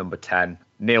 it's number 10.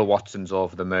 Neil Watson's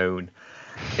over the moon.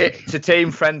 It's a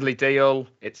team-friendly deal.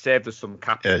 It saved us some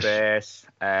cap space.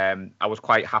 I was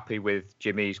quite happy with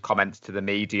Jimmy's comments to the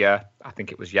media. I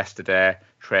think it was yesterday.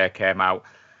 Trey came out.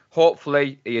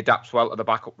 Hopefully, he adapts well to the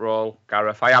backup role,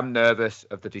 Gareth. I am nervous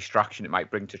of the distraction it might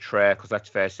bring to Trey, because let's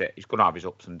face it, he's going to have his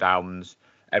ups and downs.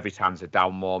 Every time there's a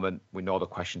down moment, we know the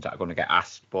questions that are going to get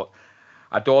asked. But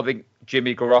I don't think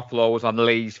Jimmy Garoppolo was on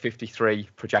Lee's 53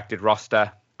 projected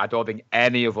roster. I don't think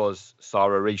any of us saw a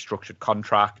restructured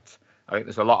contract. I think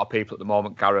there's a lot of people at the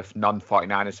moment, Gareth,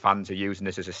 non-49ers fans are using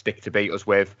this as a stick to beat us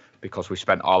with, because we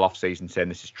spent all off-season saying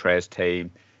this is Trey's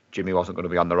team. Jimmy wasn't going to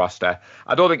be on the roster.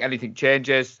 I don't think anything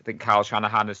changes. I think Kyle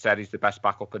Shanahan has said he's the best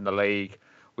backup in the league.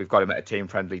 We've got him at a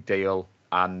team-friendly deal,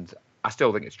 and I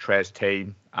still think it's Trey's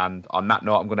team. And on that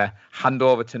note, I'm going to hand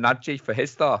over to Nadji for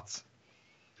his thoughts.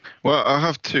 Well, I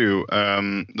have two.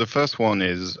 The first one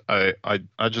is I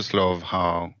just love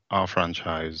how our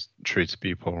franchise treats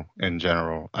people in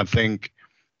general. I think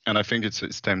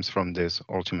it stems from this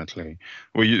ultimately.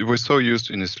 We're so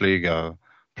used in this league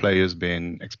players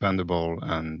being expendable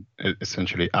and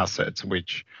essentially assets,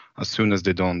 which as soon as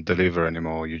they don't deliver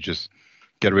anymore, you just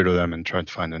get rid of them and try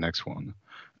to find the next one.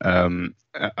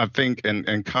 I think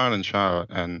and Kyle and Shah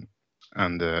and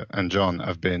John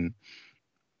have been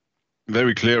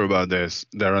very clear about this.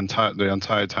 The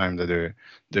entire time that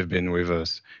they've been with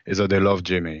us is that they love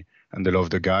Jimmy, and they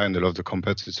love the guy, and they love the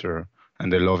competitor,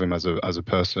 and they love him as a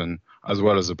person as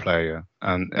well as a player.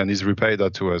 And he's repaid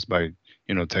that to us by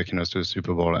taking us to the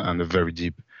Super Bowl and a very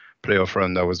deep playoff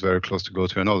run that was very close to go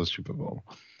to another Super Bowl.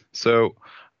 So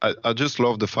I just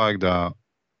love the fact that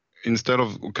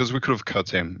because we could have cut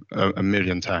him a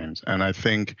million times, and I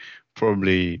think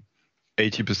probably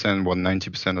 80%,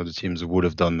 90% of the teams would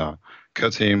have done that.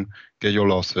 Cut him, get your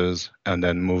losses, and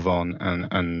then move on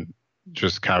and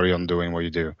just carry on doing what you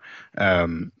do.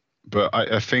 But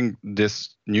I think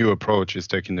this new approach is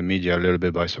taking the media a little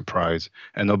bit by surprise,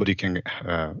 and nobody can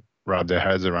wrap their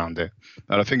heads around it.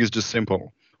 And I think it's just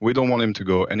simple. We don't want him to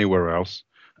go anywhere else,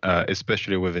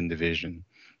 especially within division.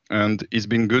 And he's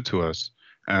been good to us.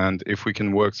 And if we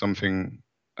can work something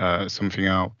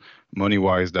out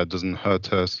money-wise that doesn't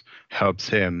hurt us, helps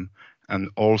him, and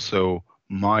also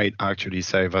might actually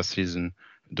save our season,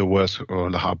 the worst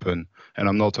will happen. And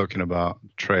I'm not talking about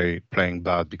Trey playing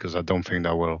bad, because I don't think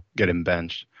that will get him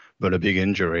benched, but a big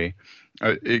injury.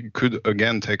 It could,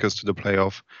 again, take us to the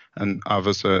playoff and have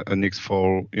us a Knicks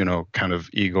fall, kind of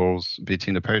Eagles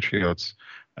beating the Patriots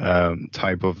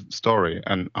type of story.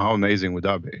 And how amazing would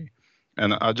that be?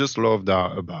 And I just love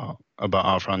that about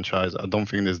our franchise. I don't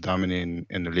think there's that many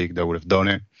in the league that would have done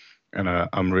it. And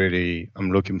I'm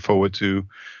looking forward to,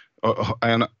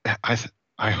 and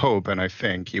I hope and I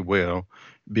think he will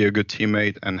be a good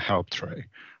teammate and help Trey.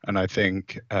 And I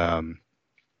think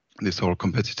this whole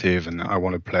competitive and I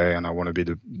want to play and I want to be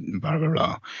the blah, blah,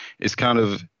 blah, it's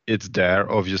there,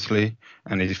 obviously.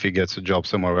 And if he gets a job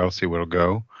somewhere else, he will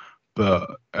go. But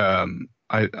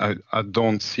I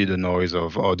don't see the noise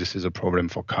of, this is a problem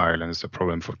for Kyle and it's a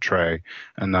problem for Trey,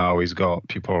 and now he's got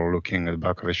people looking at the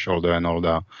back of his shoulder and all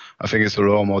that. I think it's a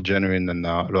lot more genuine than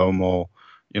that, a lot more,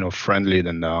 friendly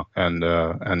than that.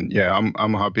 And yeah,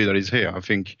 I'm happy that he's here. I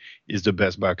think he's the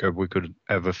best backup we could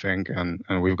ever think, and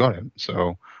we've got him.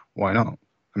 So why not?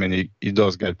 I mean, he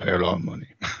does get paid a lot of money.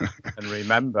 And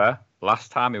remember,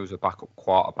 last time he was a backup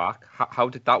quarterback. How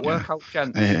did that work out,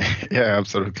 gents? Yeah,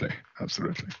 absolutely.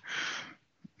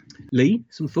 Lee,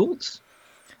 some thoughts?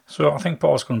 So I think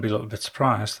Paul's going to be a little bit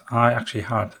surprised. I actually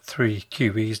had 3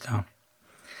 QBs down.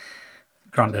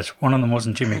 Granted, one of them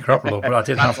wasn't Jimmy Garoppolo, but I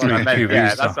did have 3 QBs down.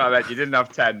 Yeah, that's what I meant. You didn't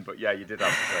have 10, but yeah, you did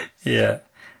have 3. Yeah.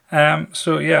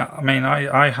 So yeah, I mean,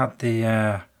 I had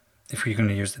the if we're going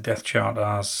to use the depth chart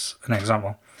as an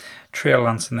example, Trey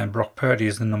Lance and then Brock Purdy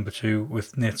as the number 2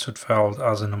 with Nate Sudfeld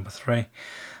as a number 3.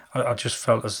 I just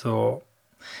felt as though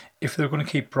if they were going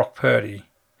to keep Brock Purdy,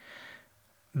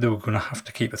 they were going to have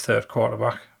to keep a third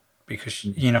quarterback, because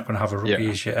you're not going to have a rookie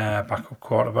as your backup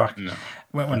quarterback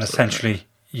when essentially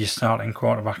your starting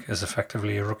quarterback is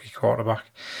effectively a rookie quarterback.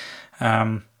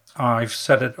 I've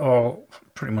said it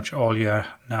pretty much all year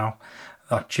now,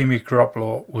 that Jimmy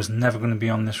Garoppolo was never going to be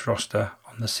on this roster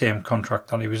on the same contract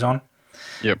that he was on.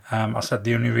 Yep. I said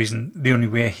the only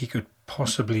way he could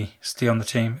possibly stay on the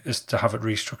team is to have it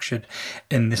restructured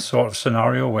in this sort of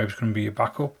scenario where he was going to be a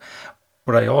backup.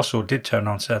 But I also did turn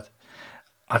around and said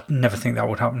I'd never think that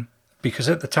would happen, because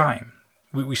at the time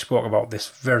we spoke about this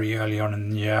very early on in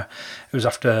the year. It was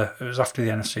after the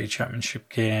NFC Championship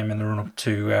game in the run up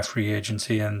to free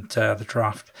agency and the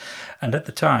draft. And at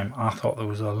the time, I thought there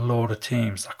was a load of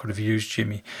teams that could have used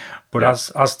Jimmy. But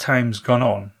as time's gone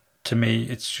on, to me,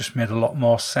 it's just made a lot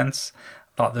more sense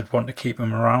that they'd want to keep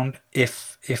him around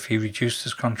if he reduced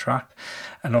his contract.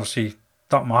 And obviously,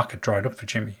 that market dried up for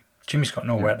Jimmy. Jimmy's got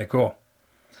nowhere to go.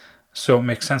 So it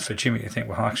makes sense for Jimmy to think,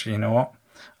 well, actually, you know what?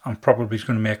 I'm probably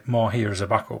going to make more here as a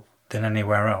backup than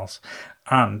anywhere else.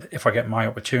 And if I get my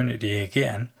opportunity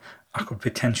again, I could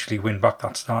potentially win back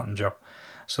that starting job.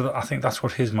 So I think that's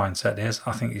what his mindset is.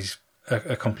 I think he's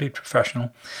a complete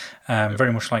professional,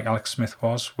 very much like Alex Smith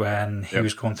was when he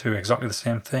was going through exactly the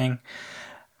same thing.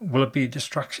 Will it be a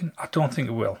distraction? I don't think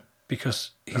it will,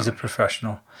 because he's a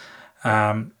professional.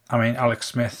 I mean, Alex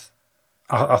Smith,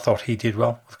 I thought he did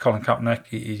well with Colin Kaepernick.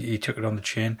 He took it on the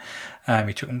chin.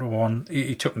 He took him to one.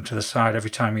 He took him to the side every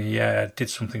time he did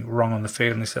something wrong on the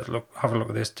field, and he said, "Look, have a look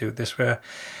at this. Do it this way."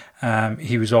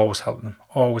 He was always helping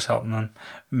them,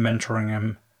 mentoring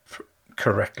him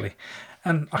correctly.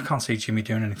 And I can't see Jimmy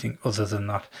doing anything other than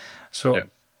that. So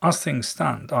as things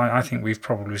stand, I think we've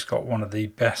probably got one of the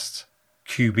best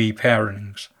QB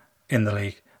pairings in the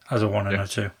league as a 1 and a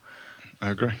 2. I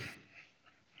agree.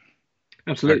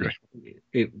 Absolutely.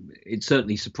 It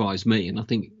certainly surprised me, and I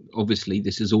think obviously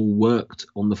this has all worked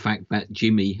on the fact that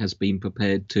Jimmy has been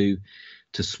prepared to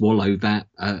swallow that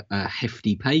a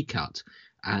hefty pay cut,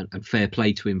 and fair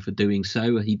play to him for doing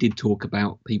so. He did talk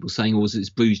about people saying, "Oh, it's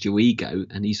bruised your ego,"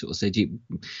 and he sort of said, "You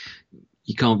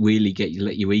can't really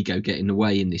let your ego get in the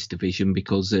way in this division,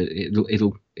 because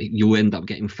you'll end up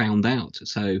getting found out."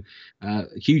 So,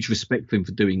 huge respect for him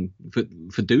for doing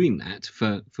that,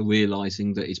 for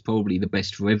realizing that it's probably the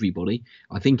best for everybody.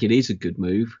 I think it is a good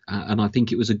move, and I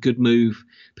think it was a good move.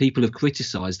 People have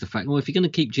criticised the fact, well, if you're going to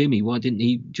keep Jimmy, why didn't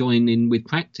he join in with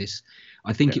practice?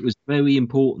 I think it was very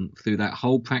important through that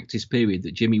whole practice period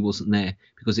that Jimmy wasn't there,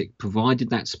 because it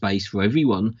provided that space for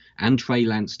everyone and Trey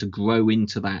Lance to grow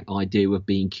into that idea of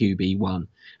being QB1.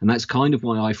 And that's kind of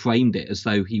why I framed it as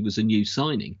though he was a new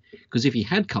signing, because if he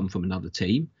had come from another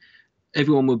team,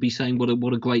 everyone would be saying, what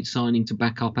a great signing to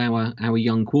back up our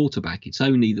young quarterback. It's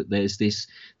only that there's this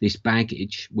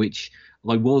baggage, which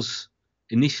I was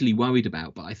initially worried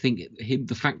about, but I think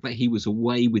the fact that he was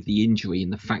away with the injury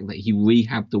and the fact that he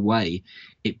rehabbed away,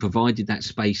 it provided that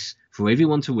space for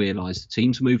everyone to realise the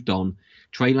team's moved on.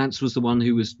 Trey Lance was the one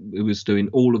who was doing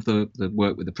all of the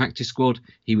work with the practice squad.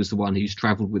 He was the one who's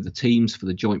travelled with the teams for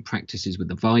the joint practices with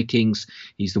the Vikings.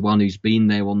 He's the one who's been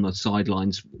there on the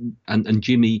sidelines. And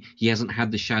Jimmy, he hasn't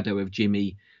had the shadow of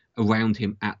Jimmy around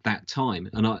him at that time,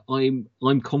 and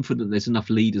I'm confident there's enough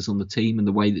leaders on the team, and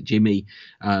the way that Jimmy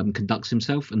conducts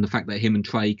himself, and the fact that him and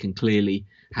Trey can clearly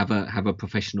have a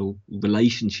professional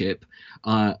relationship.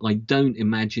 I don't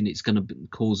imagine it's going to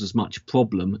cause as much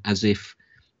problem as if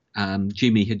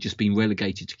Jimmy had just been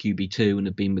relegated to QB2 and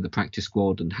had been with the practice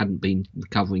squad and hadn't been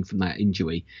recovering from that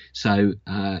injury. So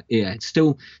it's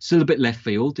still a bit left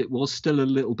field. It was still a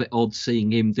little bit odd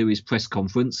seeing him do his press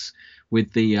conference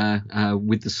with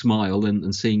the smile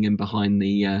and seeing him behind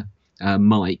the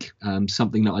mic,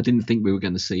 something that I didn't think we were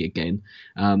going to see again.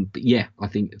 But yeah, I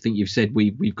think you've said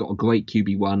we've got a great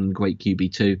QB1 and great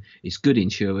QB2. It's good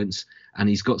insurance, and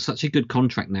he's got such a good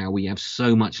contract now. We have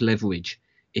so much leverage.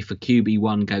 If a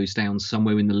QB1 goes down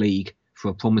somewhere in the league for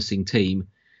a promising team,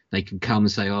 they can come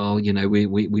and say, "Oh,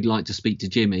 we'd like to speak to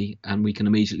Jimmy," and we can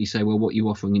immediately say, "Well, what are you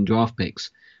offering in draft picks?"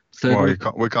 We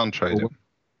can't trade him.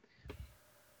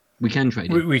 We can trade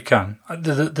him. We can.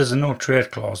 There's a no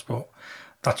trade clause, but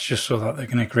that's just so that they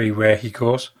can agree where he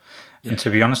goes. Yeah. And to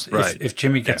be honest, if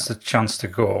Jimmy gets the chance to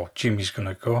go, Jimmy's going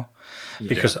to go. Yeah.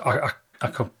 Because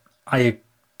I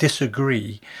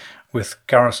disagree with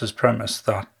Garris's premise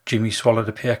that Jimmy swallowed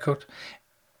a pay cut.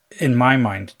 In my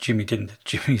mind, Jimmy didn't.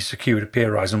 Jimmy secured a pay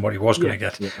rise on what he was going to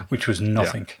get, which was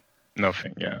nothing.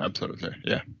 Nothing. Yeah, absolutely.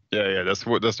 Yeah. That's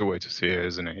the way to see it,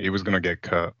 isn't it? He was gonna get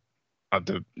cut at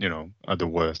the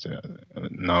worst.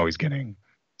 Now he's getting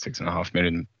 $6.5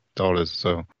 million.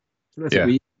 So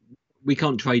yeah, we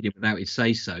can't trade him without his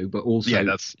say so, but also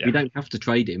yeah. we don't have to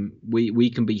trade him. We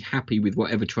can be happy with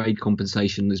whatever trade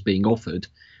compensation is being offered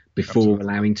before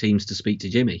allowing teams to speak to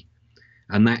Jimmy.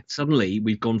 And that suddenly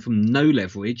we've gone from no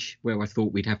leverage, where I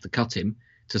thought we'd have to cut him,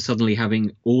 to suddenly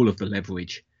having all of the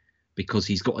leverage, because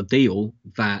he's got a deal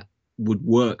that would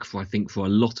work for a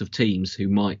lot of teams who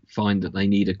might find that they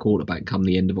need a quarterback come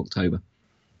the end of October.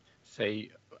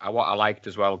 See, what I liked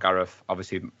as well, Gareth,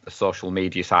 obviously the social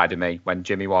media side of me, when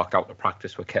Jimmy walked out to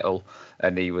practice with Kittle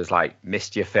and he was like,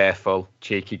 "Missed you, faithful,"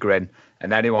 cheeky grin.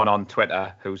 And anyone on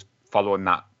Twitter who's following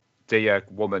that dear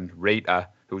woman, Rita,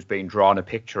 who's been drawn a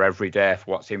picture every day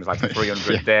for what seems like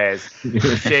 300 days.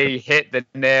 She hit the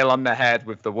nail on the head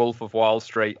with the Wolf of Wall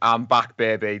Street. I'm back,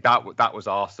 baby. That was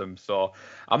awesome. So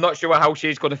I'm not sure how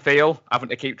she's going to feel having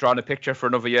to keep drawing a picture for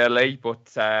another year, Lee.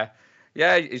 But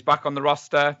yeah, he's back on the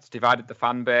roster. It's divided the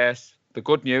fan base. The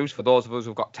good news for those of us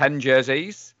who've got 10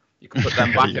 jerseys, you can put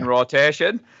them back in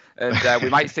rotation. And we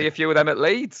might see a few of them at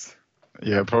Leeds.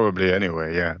 Yeah, probably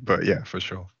anyway. Yeah, but yeah, for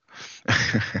sure.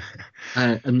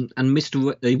 And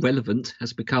Mr. Irrelevant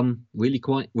has become really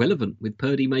quite relevant with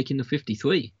Purdy making the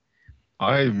 53.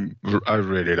 I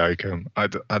really like him. I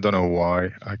don't know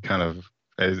why. I kind of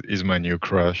is my new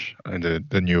crush and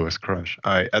the newest crush.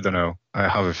 I don't know. I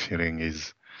have a feeling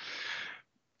he's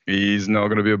not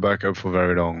going to be a backup for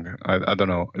very long. I don't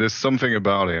know. There's something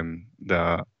about him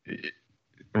that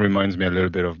reminds me a little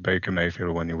bit of Baker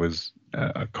Mayfield when he was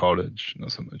at college.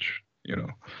 Not so much,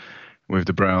 with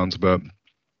the Browns, but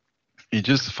he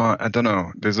just I don't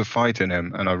know. There's a fight in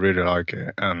him, and I really like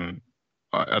it. And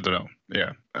I don't know.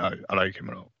 Yeah, I like him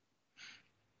a lot.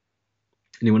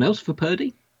 Anyone else for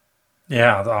Purdy?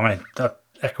 Yeah, I mean, that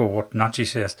echo what Najee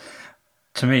says.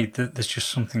 To me, there's just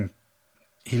something.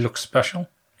 He looks special.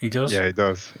 He does. Yeah, he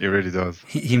does. He really does.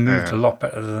 He moved a lot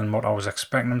better than what I was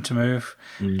expecting him to move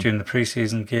during the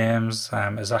preseason games.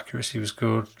 His accuracy was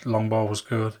good. Long ball was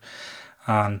good,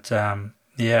 and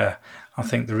yeah, I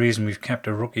think the reason we've kept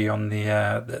a rookie on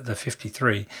the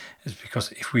 53 is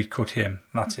because if we cut him,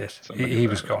 that's it. He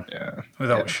was gone. Yeah,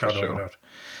 without a shadow of a doubt.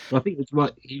 Well, I think it's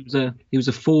right. He was a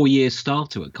 4-year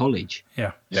starter at college.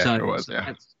 Yeah, so, it was.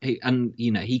 Yeah,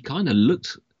 he kind of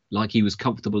looked like he was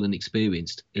comfortable and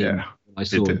experienced. I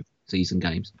saw season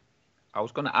games. I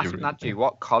was going to ask Najee,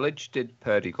 what college did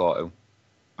Purdy go to?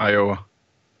 Iowa.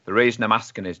 The reason I'm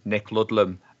asking is Nick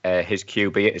Ludlam, his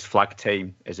QB at his flag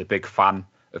team, is a big fan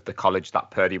of the college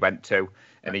that Purdy went to,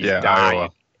 and he's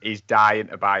dying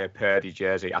to buy a Purdy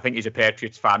jersey. I think he's a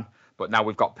Patriots fan, but now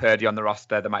we've got Purdy on the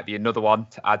roster. There might be another one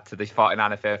to add to the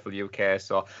 49er Faithful UK.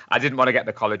 So I didn't want to get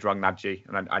the college wrong, Najee,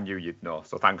 and I knew you'd know.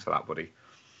 So thanks for that, buddy.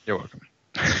 You're welcome.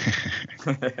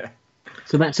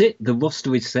 So that's it. The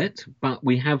roster is set, but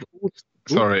we have.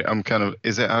 Sorry, I'm kind of.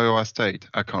 Is it Iowa State?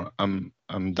 I can't.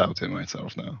 I'm doubting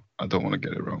myself now. I don't want to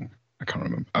get it wrong. I can't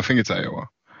remember. I think it's Iowa.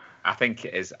 I think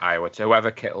it is Iowa. To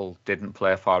whoever Kittle didn't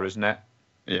play for, isn't it?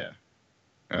 Yeah,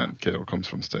 and Kittle comes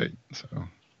from State, so.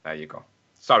 There you go.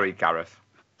 Sorry, Gareth.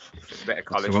 It's a bit of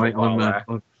college football there.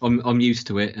 I'm used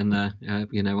to it, and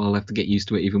I'll have to get used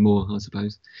to it even more, I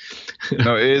suppose.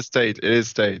 No, it is State. It is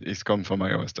State. He's come from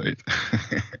Iowa State,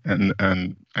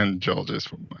 and Georgia's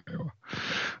from Iowa.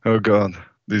 Oh God,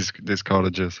 these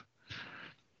colleges.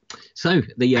 So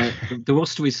the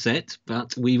roster is set,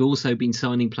 but we've also been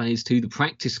signing players to the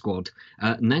practice squad.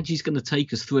 Najee's going to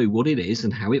take us through what it is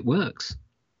and how it works.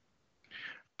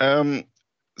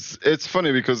 It's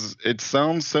funny because it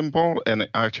sounds simple and it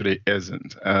actually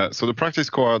isn't. So the practice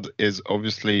squad is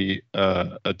obviously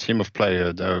a team of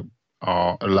players that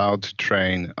are allowed to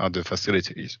train at the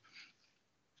facilities.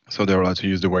 So they're allowed to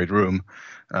use the weight room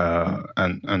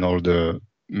and all the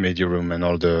media room and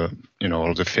all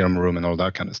the film room and all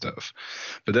that kind of stuff.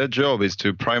 But their job is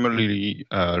to primarily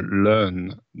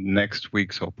learn next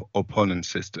week's opponent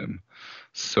system.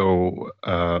 So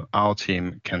our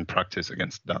team can practice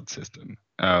against that system.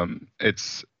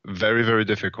 It's very, very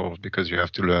difficult because you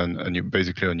have to learn a new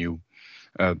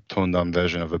toned down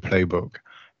version of a playbook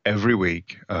every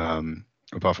week,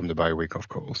 apart from the bye week, of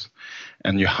course.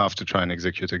 And you have to try and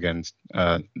execute against,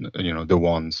 the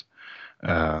ones.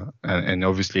 And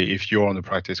obviously, if you're on the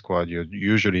practice squad, you're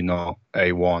usually not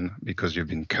A1 because you've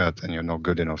been cut and you're not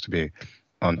good enough to be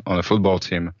on a football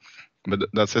team. But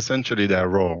that's essentially their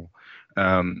role,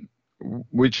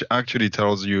 which actually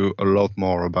tells you a lot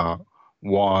more about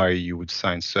why you would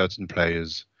sign certain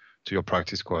players to your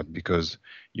practice squad, because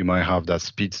you might have that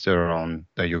speedster on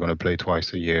that you're going to play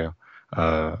twice a year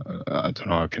I don't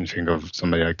know, I can think of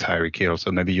somebody like Tyreek Hill.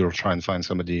 So maybe you'll try and find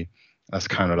somebody that's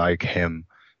kind of like him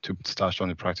to stash on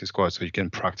the practice squad so you can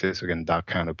practice against that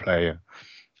kind of player.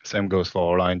 Same goes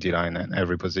for line, D-line, and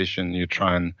every position. You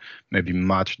try and maybe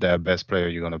match their best player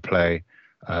you're going to play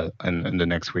in the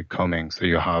next week coming. So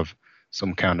you have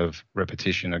some kind of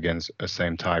repetition against a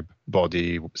same type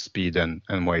body, speed, and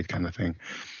weight kind of thing.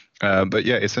 But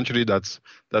yeah, essentially that's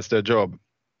their job.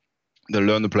 They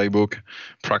learn the playbook,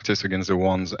 practice against the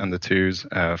ones and the twos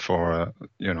for a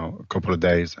couple of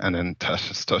days, and then touch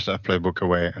that playbook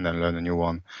away, and then learn a new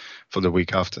one for the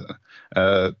week after.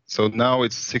 So now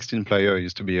it's 16 players. It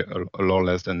used to be a lot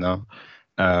less than now.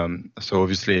 So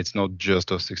obviously it's not just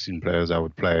those 16 players that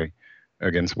would play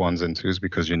against ones and twos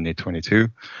because you need 22.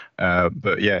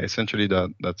 But yeah, essentially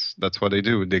that's what they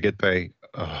do. They get paid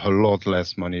a lot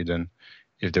less money than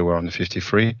if they were on the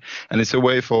 53. And it's a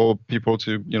way for people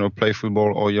to, play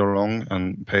football all year long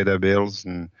and pay their bills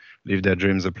and live their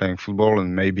dreams of playing football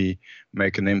and maybe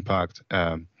make an impact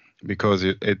because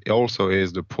it also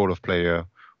is the pool of player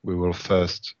we will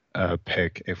first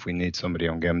pick if we need somebody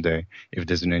on game day. If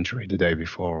there's an injury the day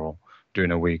before or during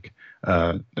a week,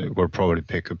 we'll probably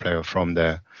pick a player from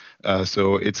there.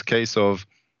 So it's a case of,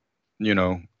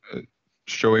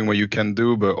 showing what you can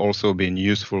do, but also being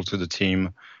useful to the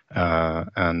team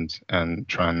and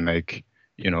try and make,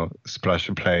 splash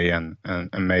a play and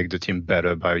make the team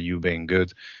better by you being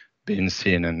good, being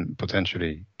seen, and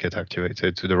potentially get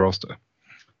activated to the roster.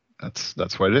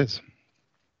 That's what it is.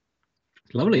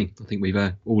 Lovely. I think we've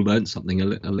all learned something a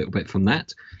little bit from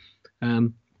that.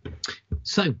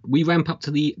 So we ramp up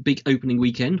to the big opening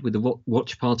weekend with the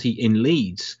watch party in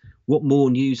Leeds. What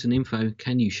more news and info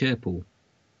can you share, Paul?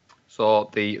 So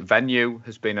the venue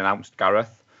has been announced,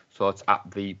 Gareth. So it's at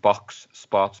the Box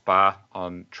Sports Bar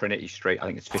on Trinity Street. I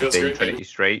think it's 15 Trinity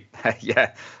Street.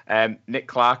 Yeah. Nick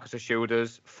Clark has assured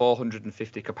us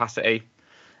 450 capacity.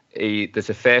 There's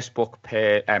a Facebook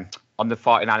page, on the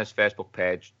 49ers Facebook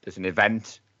page, there's an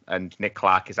event, and Nick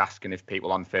Clark is asking if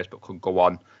people on Facebook can go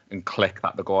on and click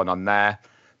that they're going on there.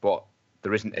 But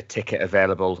there isn't a ticket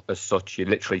available as such. You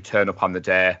literally turn up on the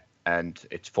day and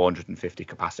it's 450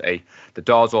 capacity. The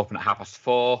doors open at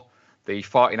 4:30. The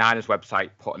 49ers website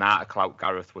put an article out,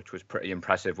 Gareth, which was pretty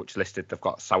impressive, which listed they've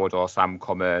got Sourdough Sam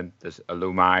coming, there's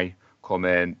Alumni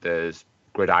coming, there's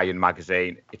Gridiron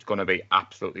Magazine. It's going to be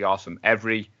absolutely awesome.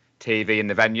 Every TV in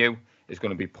the venue is going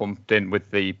to be pumped in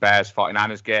with the Bears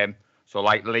 49ers game. So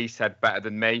like Lee said better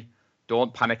than me,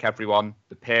 don't panic, everyone.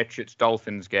 The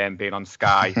Patriots-Dolphins game being on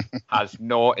Sky has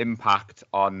no impact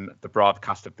on the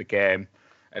broadcast of the game.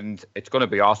 And it's going to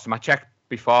be awesome. I checked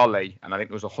before, Lee, and I think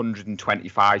there was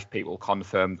 125 people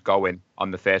confirmed going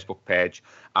on the Facebook page.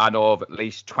 I know of at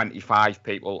least 25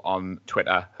 people on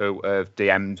Twitter who have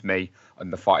DM'd me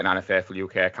on the 49er Faithful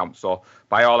UK account. So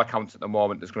by all accounts at the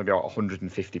moment, there's going to be about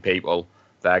 150 people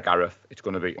there, Gareth. It's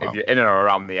going to be, if you're in or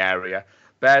around the area.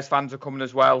 Bears fans are coming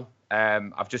as well.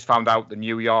 I've just found out the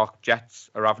New York Jets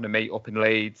are having a meet up in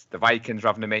Leeds. The Vikings are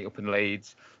having a meet up in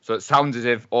Leeds. So it sounds as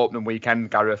if opening weekend,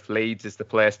 Gareth, Leeds is the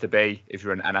place to be if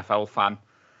you're an NFL fan.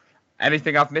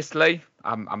 Anything I've missed, Lee?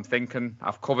 I'm thinking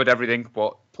I've covered everything,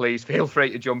 but please feel free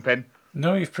to jump in.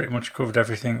 No, you've pretty much covered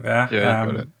everything there.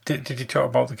 Yeah, did you talk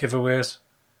about the giveaways?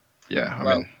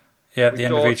 Yeah, at the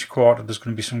end of each quarter, there's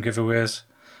going to be some giveaways,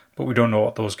 but we don't know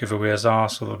what those giveaways are,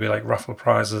 so there'll be like raffle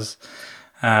prizes.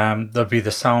 There'll be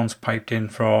the sounds piped in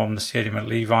from the stadium at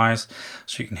Levi's,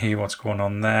 so you can hear what's going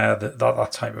on there,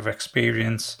 that type of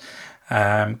experience.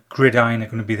 Gridiron are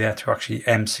going to be there to actually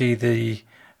MC the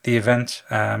event,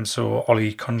 so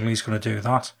Ollie Connolly's going to do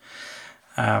that.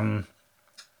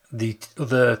 The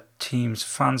other teams'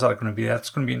 fans are going to be there. It's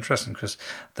going to be interesting because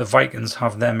the Vikings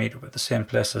have their meetup at the same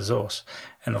place as us,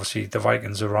 and obviously the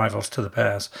Vikings are rivals to the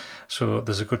Bears, so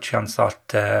there's a good chance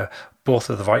that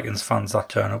both of the Vikings fans that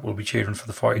turn up will be cheering for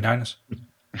the 49ers.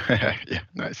 Yeah,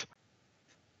 nice.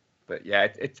 But yeah,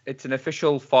 it's an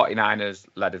official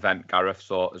 49ers-led event, Gareth,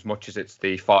 so as much as it's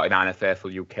the 49er Faithful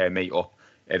UK meetup,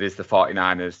 it is the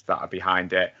 49ers that are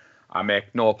behind it. I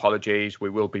make no apologies. We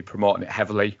will be promoting it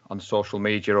heavily on social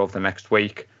media over the next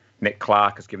week. Nick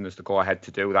Clark has given us the go-ahead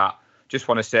to do that. Just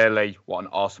want to say, Lee, what an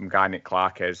awesome guy Nick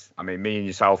Clark is. I mean, me and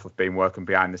yourself have been working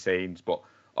behind the scenes, but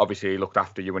obviously he looked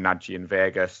after you and Nadji in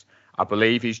Vegas. I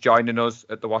believe he's joining us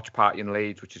at the watch party in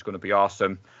Leeds, which is going to be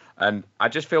awesome. And I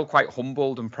just feel quite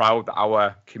humbled and proud that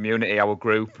our community, our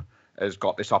group, has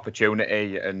got this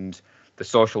opportunity, and the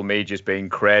social media's been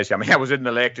crazy. I mean, I was in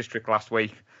the Lake District last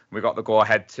week. We got the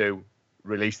go-ahead to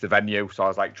release the venue. So I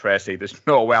was like, Tracy, there's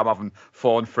no way I'm having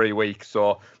phone-free week.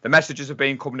 So the messages have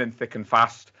been coming in thick and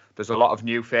fast. There's a lot of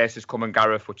new faces coming,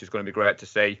 Gareth, which is going to be great to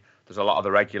see. There's a lot of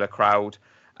the regular crowd.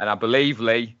 And I believe,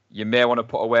 Lee, you may want to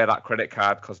put away that credit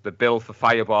card because the bill for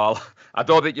Fireball, I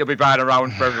don't think you'll be buying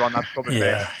around for everyone that's coming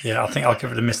there. Yeah, I think I'll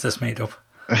give it a miss this meetup.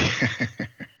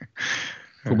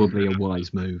 Probably a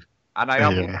wise move. And I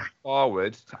am looking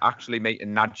forward to actually meeting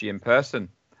Nadji in person.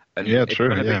 And it's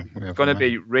going to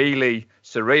be really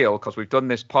surreal because we've done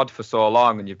this pod for so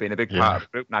long and you've been a big part of the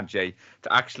group, Nadji,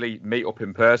 to actually meet up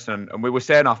in person. And we were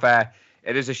saying off air,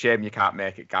 it is a shame you can't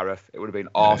make it, Gareth. It would have been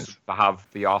awesome to have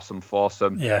the awesome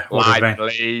foursome live in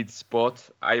Leeds, but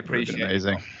I appreciate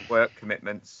work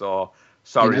commitments. So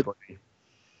sorry, buddy.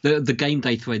 The game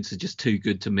day threads are just too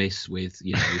good to miss with,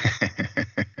 you know.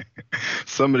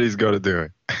 Somebody's got to do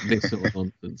it. This sort of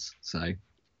nonsense. So,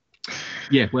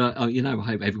 yeah, well, you know, I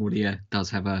hope everybody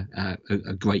does have a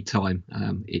great time.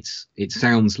 It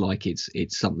sounds like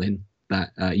it's something that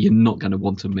you're not going to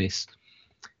want to miss.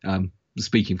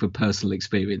 Speaking from personal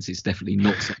experience, it's definitely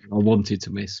not something I wanted to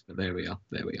miss, but there we are.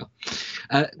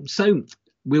 So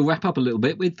we'll wrap up a little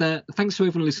bit with thanks to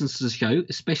everyone who listens to the show,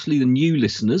 especially the new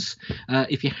listeners.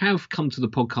 If you have come to the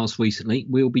podcast recently,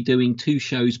 we'll be doing 2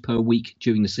 shows per week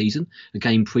during the season, a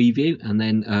game preview and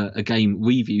then a game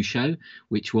review show,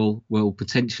 which will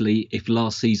potentially, if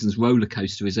last season's roller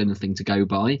coaster is anything to go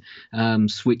by,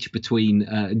 switch between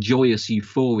joyous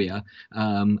euphoria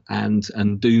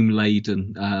and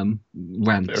doom-laden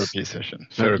rants.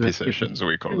 Therapy sessions,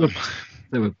 we call them.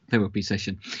 Therapy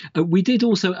session. We did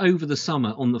also over the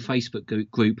summer on the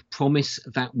Facebook group promise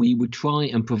that we would try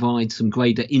and provide some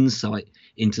greater insight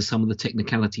into some of the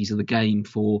technicalities of the game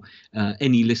for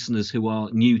any listeners who are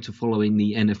new to following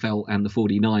the NFL and the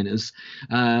 49ers.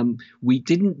 We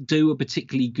didn't do a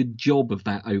particularly good job of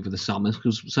that over the summer.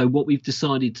 So what we've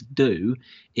decided to do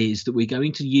is that we're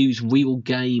going to use real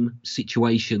game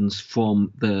situations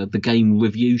from the game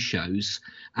review shows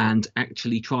and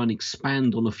actually try and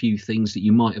expand on a few things that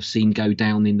you might have seen go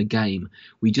down in the game.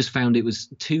 We just found it was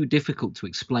too difficult to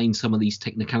explain some of these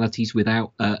technicalities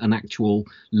without an actual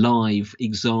live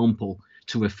example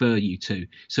to refer you to.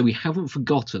 So we haven't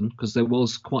forgotten, because there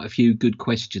was quite a few good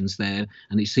questions there,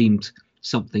 and it seemed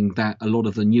something that a lot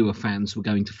of the newer fans were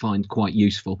going to find quite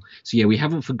useful. So yeah, we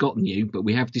haven't forgotten you, but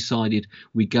we have decided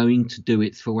we're going to do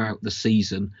it throughout the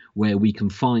season where we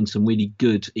can find some really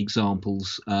good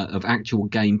examples of actual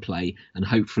gameplay and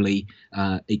hopefully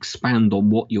expand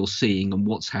on what you're seeing and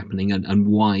what's happening and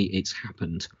why it's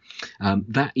happened.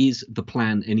 That is the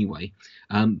plan anyway.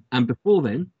 And before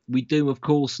then, we do, of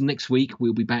course, next week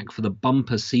we'll be back for the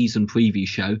bumper season preview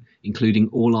show, including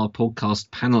all our podcast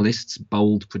panelists'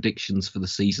 bold predictions for the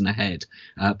season ahead.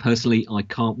 Personally, I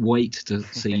can't wait to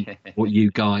see what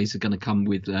you guys are going to come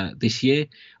with this year.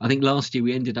 I think last year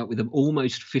we ended up with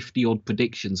almost 50 odd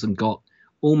predictions and got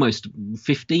almost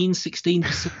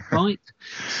 16% right.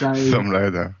 So something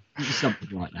like that.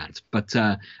 Something like that. But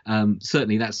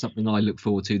certainly that's something I look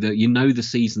forward to. That, you know, the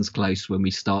season's close when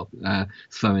we start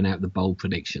throwing out the bold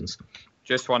predictions.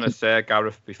 Just want to say,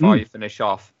 Gareth, before you finish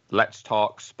off, Let's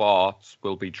Talk Sports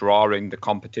will be drawing the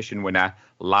competition winner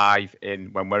live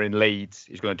when we're in Leeds.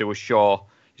 He's going to do a show.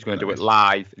 He's going to do it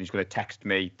live, and he's going to text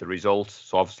me the results.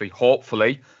 So obviously,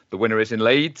 hopefully, the winner is in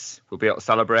Leeds. We'll be able to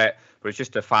celebrate. But it's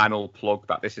just a final plug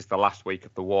that this is the last week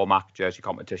of the Womack jersey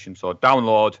competition. So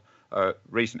download a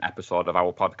recent episode of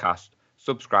our podcast,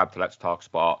 subscribe to Let's Talk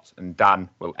Sports, and Dan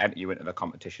will enter you into the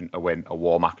competition to win a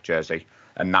Womack jersey,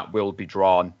 and that will be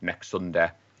drawn next Sunday.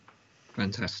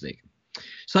 Fantastic.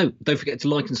 So don't forget to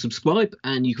like and subscribe,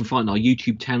 and you can find our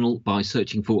YouTube channel by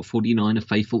searching for 49er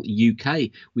Faithful UK.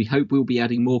 We hope we'll be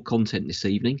adding more content this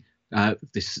season,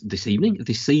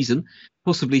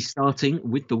 possibly starting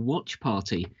with the watch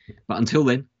party. But until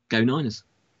then, go Niners.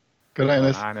 Go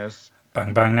Niners. Go Niners.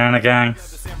 Bang, bang, Nana gang. The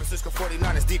San Francisco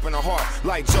 49ers deep in the heart,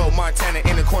 like Joe Montana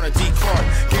in the corner, D.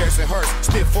 Clark, Garrison Hurst,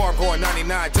 stiff farm going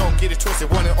 99, don't get it twisted,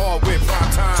 one and all with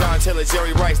prime time. John Taylor,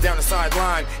 Jerry Rice down the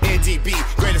sideline, NDB,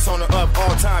 greatest owner of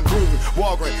all time, Gruden,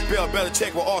 Walgren, Bill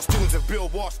Belichick, were all students of Bill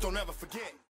Walsh, don't ever forget.